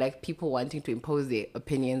that, like people wanting to impose their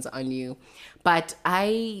opinions on you, but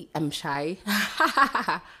I am shy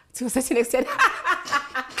to a certain extent.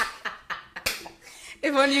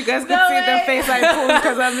 If only you guys could see the face I pulled,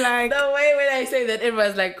 because I'm like... The way when I say that,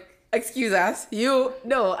 everyone's like, excuse us, you...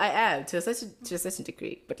 No, I am, to a certain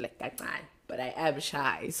degree, but like that man. But I am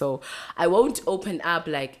shy, so I won't open up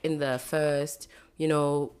like in the first,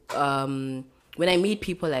 when I meet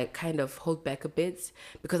people, I kind of hold back a bit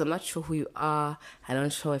because I'm not sure who you are. I'm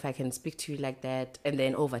not sure if I can speak to you like that. And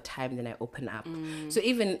then over time, then I open up. So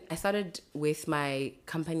even I started with my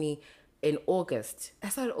company in August. I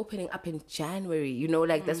started opening up in January,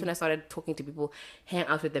 that's when I started talking to people, hang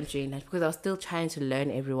out with them during that, because I was still trying to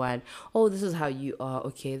learn everyone. Oh, this is how you are.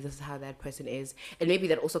 Okay, this is how that person is. And maybe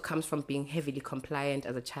that also comes from being heavily compliant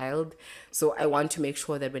as a child. So I want to make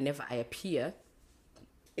sure that whenever I appear,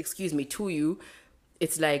 to you,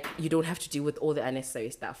 it's like you don't have to deal with all the unnecessary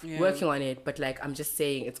stuff. Working on it, but like I'm just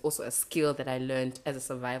saying, it's also a skill that I learned as a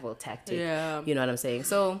survival tactic. You know what I'm saying?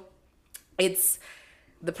 So it's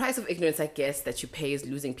the price of ignorance, I guess, that you pay is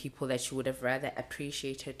losing people that you would have rather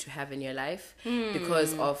appreciated to have in your life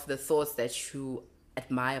because of the thoughts that you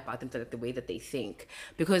admire about them, like the way that they think.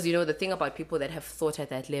 Because the thing about people that have thought at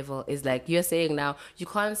that level is like you're saying now, you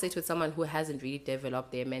can't sit with someone who hasn't really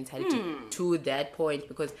developed their mentality to that point,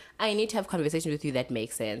 because I need to have conversations with you that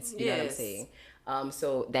make sense. You know what I'm saying?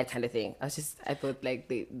 So that kind of thing. I thought like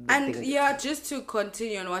just to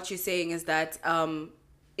continue on what you're saying is that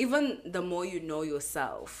even the more you know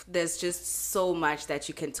yourself, there's just so much that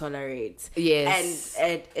you can tolerate. Yes.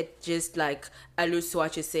 And it just like alludes to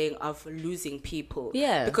what you're saying of losing people.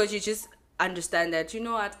 Yeah. Because you just understand that,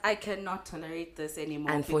 I cannot tolerate this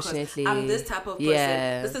anymore. Unfortunately. Because I'm this type of person.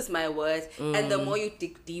 Yeah. This is my word. And the more you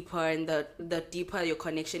dig deeper and the deeper your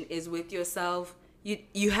connection is with yourself,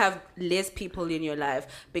 you have less people in your life,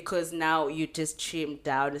 because now you just trim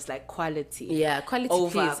down. It's like quality quality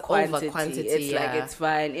over quantity. It's like it's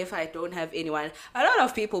fine if I don't have anyone. A lot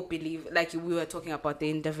of people believe, like we were talking about,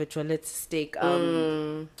 the individualistic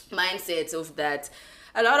mindset of that.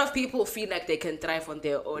 A lot of people feel like they can thrive on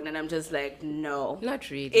their own, and I'm just like, no,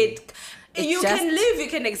 not really. You can live, you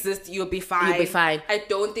can exist, you'll be fine. I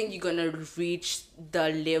don't think you're gonna reach the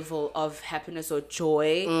level of happiness or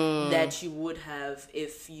joy that you would have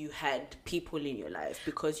if you had people in your life,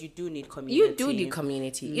 because you do need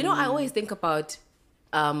community. I always think about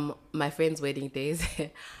my friends' wedding days.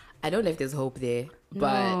 I don't know if there's hope there,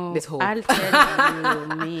 but there's hope. I'll tell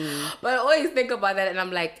you, me. But I always think about that, and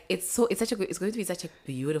I'm like, it's going to be such a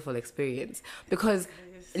beautiful experience, because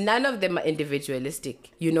none of them are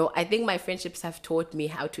individualistic. I think my friendships have taught me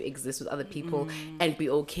how to exist with other people and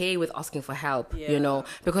be okay with asking for help.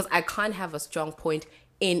 Because I can't have a strong point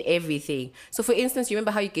in everything. So for instance, you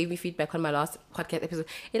remember how you gave me feedback on my last podcast episode?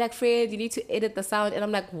 You're like, Fred, you need to edit the sound. And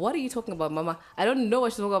I'm like, what are you talking about, mama? I don't know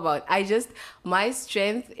what you're talking about. My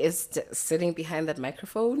strength is just sitting behind that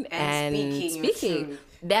microphone and speaking.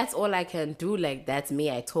 That's all I can do. Like, that's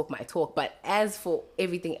me. I talk my talk. But as for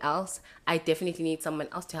everything else, I definitely need someone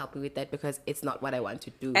else to help me with that, because it's not what I want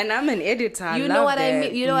to do. And I'm an editor. I know what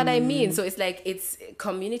I mean. So it's like, it's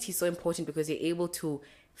community is so important, because you're able to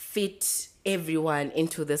fit everyone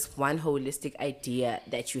into this one holistic idea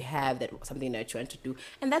that you have, that something that you want to do.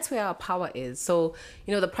 And that's where our power is. So,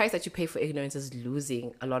 the price that you pay for ignorance is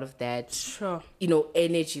losing a lot of that,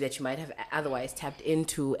 energy that you might have otherwise tapped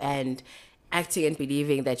into, and acting and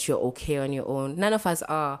believing that you're okay on your own. None of us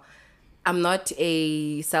are. I'm not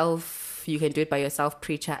a you can do it by yourself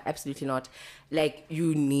preacher. Absolutely not. Like,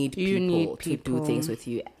 you need people to do things with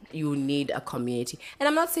you. You need a community. And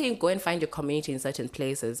I'm not saying go and find your community in certain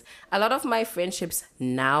places. A lot of my friendships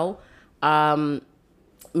now,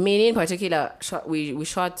 me in particular, we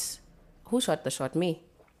shot. Who shot the shot? Me.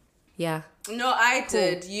 Yeah. No, I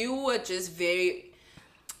did. You were just very...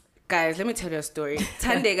 Guys, let me tell you a story.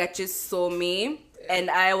 Tandega just saw me, and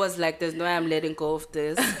I was like, there's no way I'm letting go of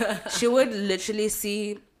this. She would literally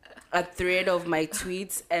see a thread of my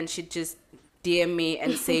tweets, and she'd just DM me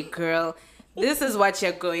and say, girl, this is what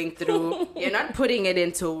you're going through. You're not putting it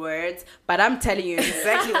into words, but I'm telling you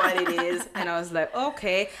exactly what it is. And I was like,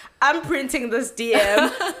 okay, I'm printing this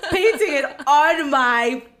DM, painting it on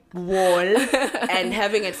my wall and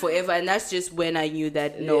having it forever. And that's just when I knew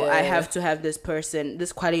that I have to have this person,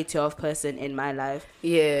 this quality of person in my life.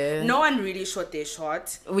 No one really shot their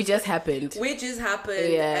shot. We just happened.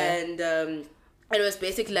 And it was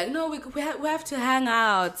basically like, no, we have to hang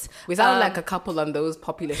out. We sound like a couple on those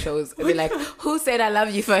popular shows. They're like, who said I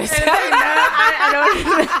love you first? And I don't.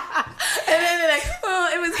 And then they're like, oh,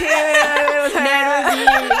 it was him. It was her.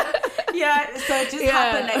 It was me. Yeah, so it just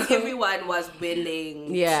happened. Like, everyone was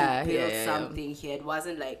willing to build something here. It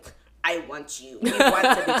wasn't like, I want you. We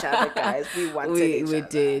wanted each other, guys. We wanted each other. We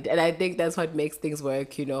did. And I think that's what makes things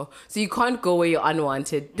work, you know. So you can't go where you're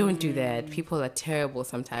unwanted. Don't do that. People are terrible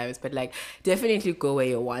sometimes. But like, definitely go where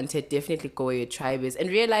you're wanted. Definitely go where your tribe is. And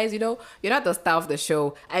realize, you know, you're not the star of the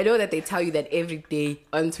show. I know that they tell you that every day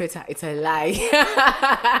on Twitter. It's a lie.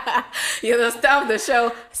 You're the star of the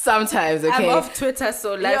show sometimes, okay? I'm off Twitter,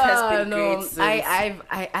 so life has been great since.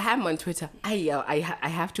 I am on Twitter. I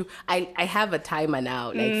have to. I have a timer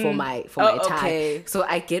now, like for my time. Okay. So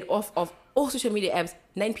I get off of all social media apps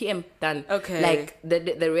 9 p.m. done. Okay. Like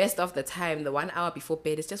the rest of the time, the 1 hour before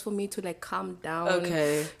bed, is just for me to like calm down.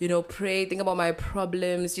 Okay. You know, pray, think about my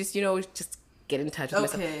problems. Just just get in touch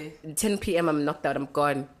with Okay. myself. 10 p.m. I'm knocked out. I'm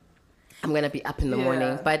gone. I'm gonna be up in the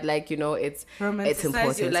morning, but like, you know, it's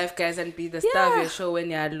important. Your life, guys, and be the star of your show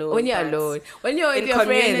when you're alone. When you're alone, when you're in your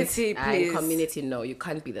community, friends, please. In community, no, you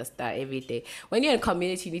can't be the star every day. When you're in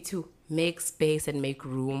community, you need to make space and make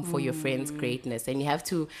room for your friends' greatness, and you have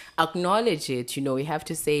to acknowledge it. You know, you have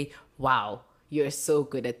to say, "Wow, you're so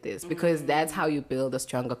good at this," because that's how you build a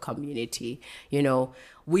stronger community. You know,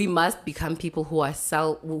 we must become people who are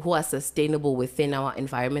sustainable within our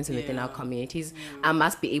environments and within our communities. I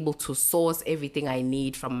must be able to source everything I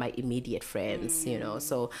need from my immediate friends, you know.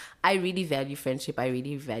 So I really value friendship. I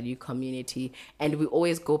really value community. And we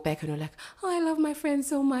always go back and we're like, oh, I love my friends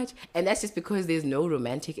so much. And that's just because there's no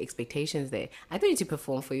romantic expectations there. I don't need to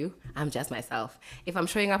perform for you. I'm just myself. If I'm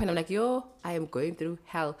showing up and I'm like, yo, I am going through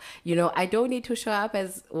hell, you know, I don't need to show up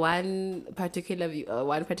as one particular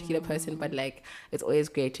person, but like, it's always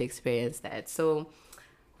great to experience that. So,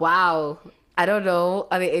 wow. I don't know.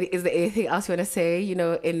 I mean, is there anything else you want to say? You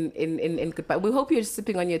know, in goodbye. We hope you're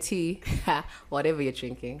sipping on your tea, whatever you're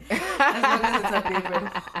drinking. As long as it's a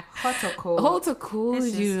favorite, hot or cold. Hot or cold,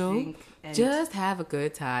 you know. Just have a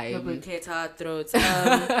good time. Lubricate our throats.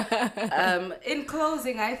 In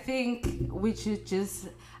closing, I think we should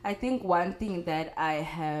I think one thing that I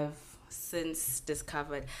have since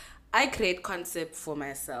discovered, I create concept for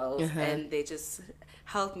myself, and they just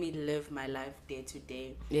help me live my life day to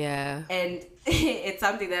day. Yeah. And it's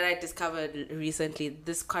something that I discovered recently,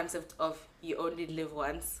 this concept of you only live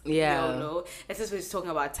once. Yeah. YOLO. That's just we're talking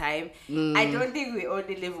about time. I don't think we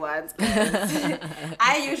only live once.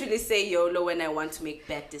 I usually say YOLO when I want to make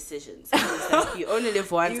bad decisions. It's like, you only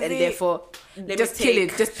live once, and therefore just kill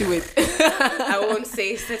it. Just do it. I won't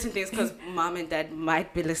say certain things because mom and dad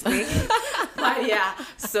might be listening. But yeah,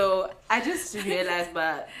 so I just realized,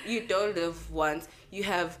 but you don't live once. You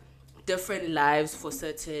have different lives for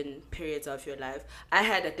certain periods of your life. I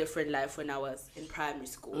had a different life when I was in primary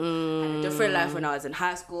school. I had a different life when I was in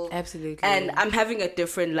high school. Absolutely. And I'm having a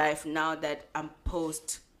different life now that I'm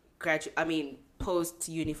post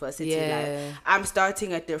university life. I'm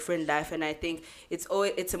starting a different life, and I think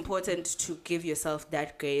it's important to give yourself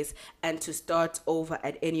that grace and to start over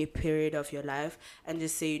at any period of your life and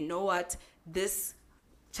just say, you know what, this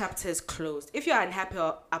chapter is closed. If you're unhappy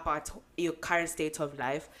about your current state of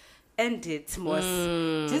life, end it, Moss.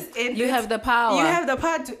 Just end it. You have the power. You have the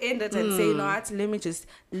power to end it and say, you know what, let me just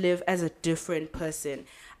live as a different person.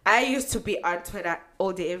 I used to be on Twitter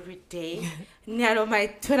all day, every day. Now my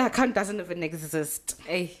Twitter account doesn't even exist.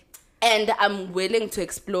 Hey. And I'm willing to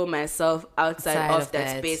explore myself outside of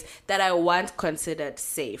that space that I once considered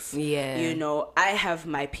safe. Yeah. You know, I have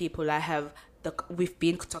my people. We've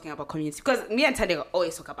been talking about community because me and Tanya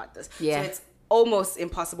always talk about this. Yeah. So it's almost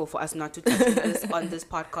impossible for us not to touch this on this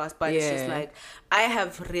podcast, but it's just like I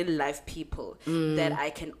have real life people that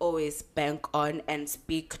I can always bank on and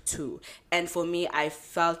speak to, and for me I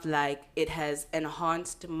felt like it has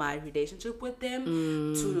enhanced my relationship with them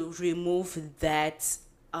to remove that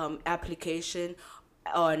application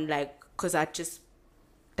on, like, because I just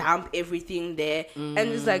dump everything there and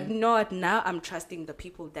it's like, no, now I'm trusting the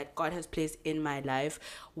people that God has placed in my life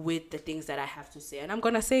with the things that I have to say, and I'm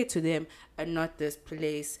gonna say it to them and not this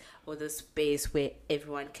place or this space where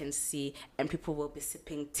everyone can see and people will be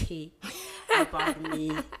sipping tea about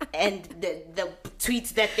me and the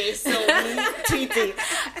tweets that they saw me tweeting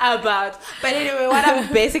about. But anyway, what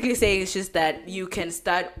I'm basically saying is just that you can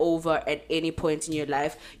start over at any point in your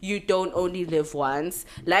life. You don't only live once.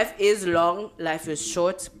 Life is long, life is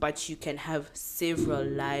short, but you can have several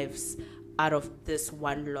lives out of this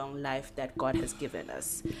one long life that God has given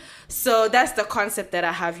us. So that's the concept that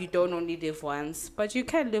I have. You don't only live once, but you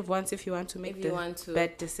can live once if you want to make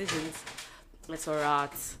bad decisions. It's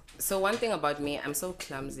alright. So one thing about me, I'm so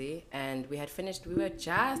clumsy, and we were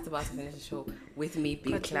just about to finish the show with me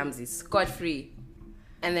being clumsy, scot-free.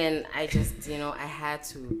 And then I just, I had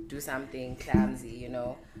to do something clumsy,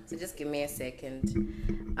 So just give me a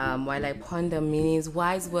second while I ponder Minnie's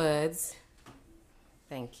wise words.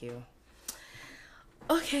 Thank you.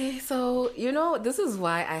 Okay, so this is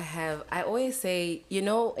why I always say,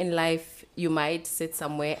 in life you might sit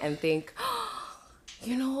somewhere and think,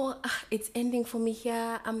 it's ending for me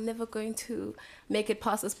here. I'm never going to make it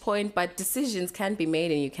past this point, but decisions can be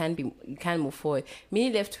made and you can move forward.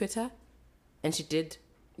 Minnie left Twitter and she did,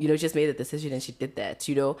 just made a decision and she did that.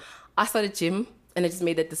 I started gym and I just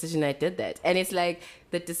made that decision. I did that. And it's like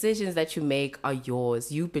the decisions that you make are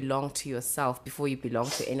yours. You belong to yourself before you belong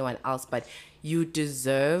to anyone else, but you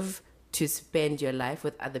deserve to spend your life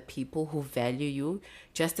with other people who value you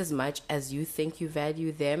just as much as you think you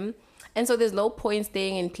value them. And so there's no point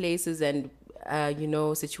staying in places and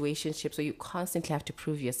situationships where you constantly have to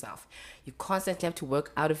prove yourself. You constantly have to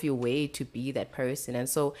work out of your way to be that person. And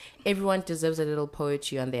so everyone deserves a little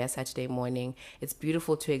poetry on their Saturday morning. It's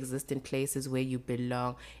beautiful to exist in places where you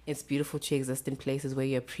belong. It's beautiful to exist in places where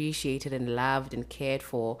you're appreciated and loved and cared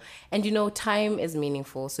for. And time is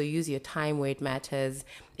meaningful. So use your time where it matters.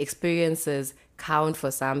 Experiences count for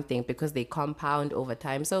something because they compound over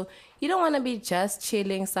time. So you don't want to be just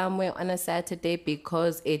chilling somewhere on a Saturday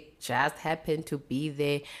because it just happened to be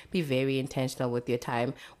there. Be very intentional with your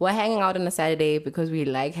time. We're hanging out on a Saturday because we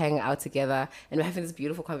like hanging out together and we're having this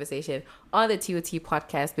beautiful conversation on the TOT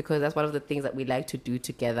podcast because that's one of the things that we like to do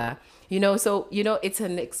together. So it's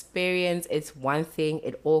an experience. It's one thing.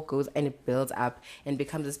 It all goes and it builds up and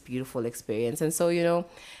becomes this beautiful experience. And so,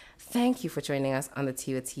 thank you for joining us on the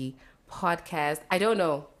TOT podcast. I don't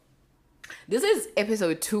know. This is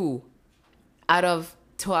episode 2 out of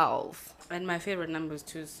 12. And my favorite numbers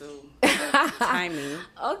too, so timing.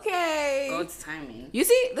 Okay. God's timing. You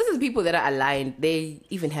see, this is people that are aligned. They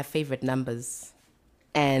even have favorite numbers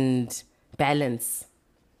and balance.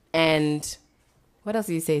 And what else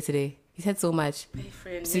did you say today? You said so much.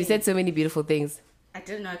 So you said so many beautiful things. I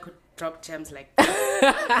didn't know I could drop gems like that.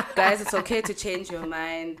 Guys, it's okay to change your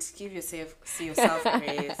mind. Give yourself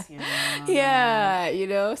grace,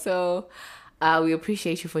 Yeah, so we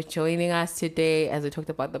appreciate you for joining us today as we talked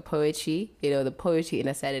about the poetry, the poetry in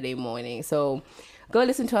a Saturday morning. So go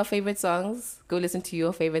listen to our favorite songs. Go listen to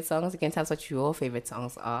your favorite songs. You can tell us what your favorite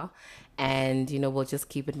songs are. And, we'll just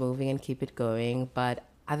keep it moving and keep it going. But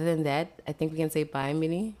other than that, I think we can say bye,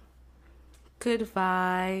 Minnie.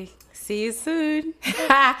 Goodbye. See you soon.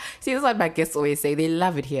 See, that's what my guests always say. They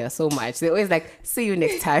love it here so much. They always like, see you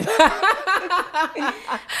next time.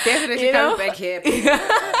 Definitely come back here.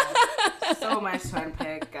 So much to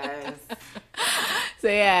unpack, guys. So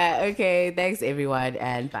yeah, okay. Thanks everyone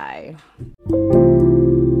and bye.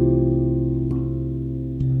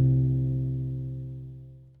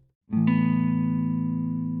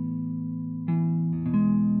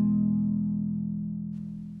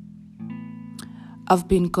 I've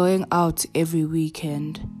been going out every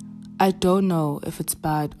weekend. I don't know if it's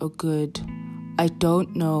bad or good. I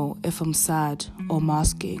don't know if I'm sad or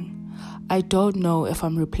masking. I don't know if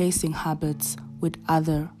I'm replacing habits with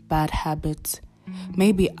other bad habits.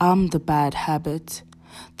 Maybe I'm the bad habit,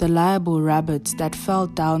 the liable rabbit that fell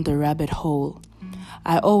down the rabbit hole.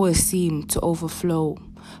 I always seem to overflow,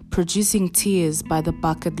 producing tears by the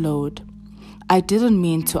bucket load. I didn't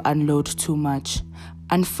mean to unload too much,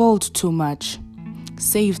 unfold too much.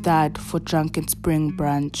 Save that for drunken spring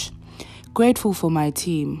brunch. Grateful for my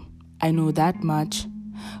team, I know that much.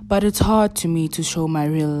 But it's hard to me to show my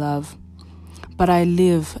real love. But I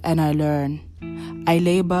live and I learn. I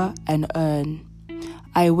labor and earn.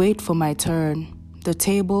 I wait for my turn. The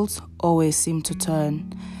tables always seem to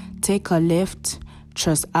turn. Take a lift,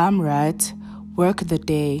 trust I'm right. Work the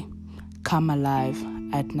day, come alive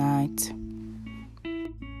at night.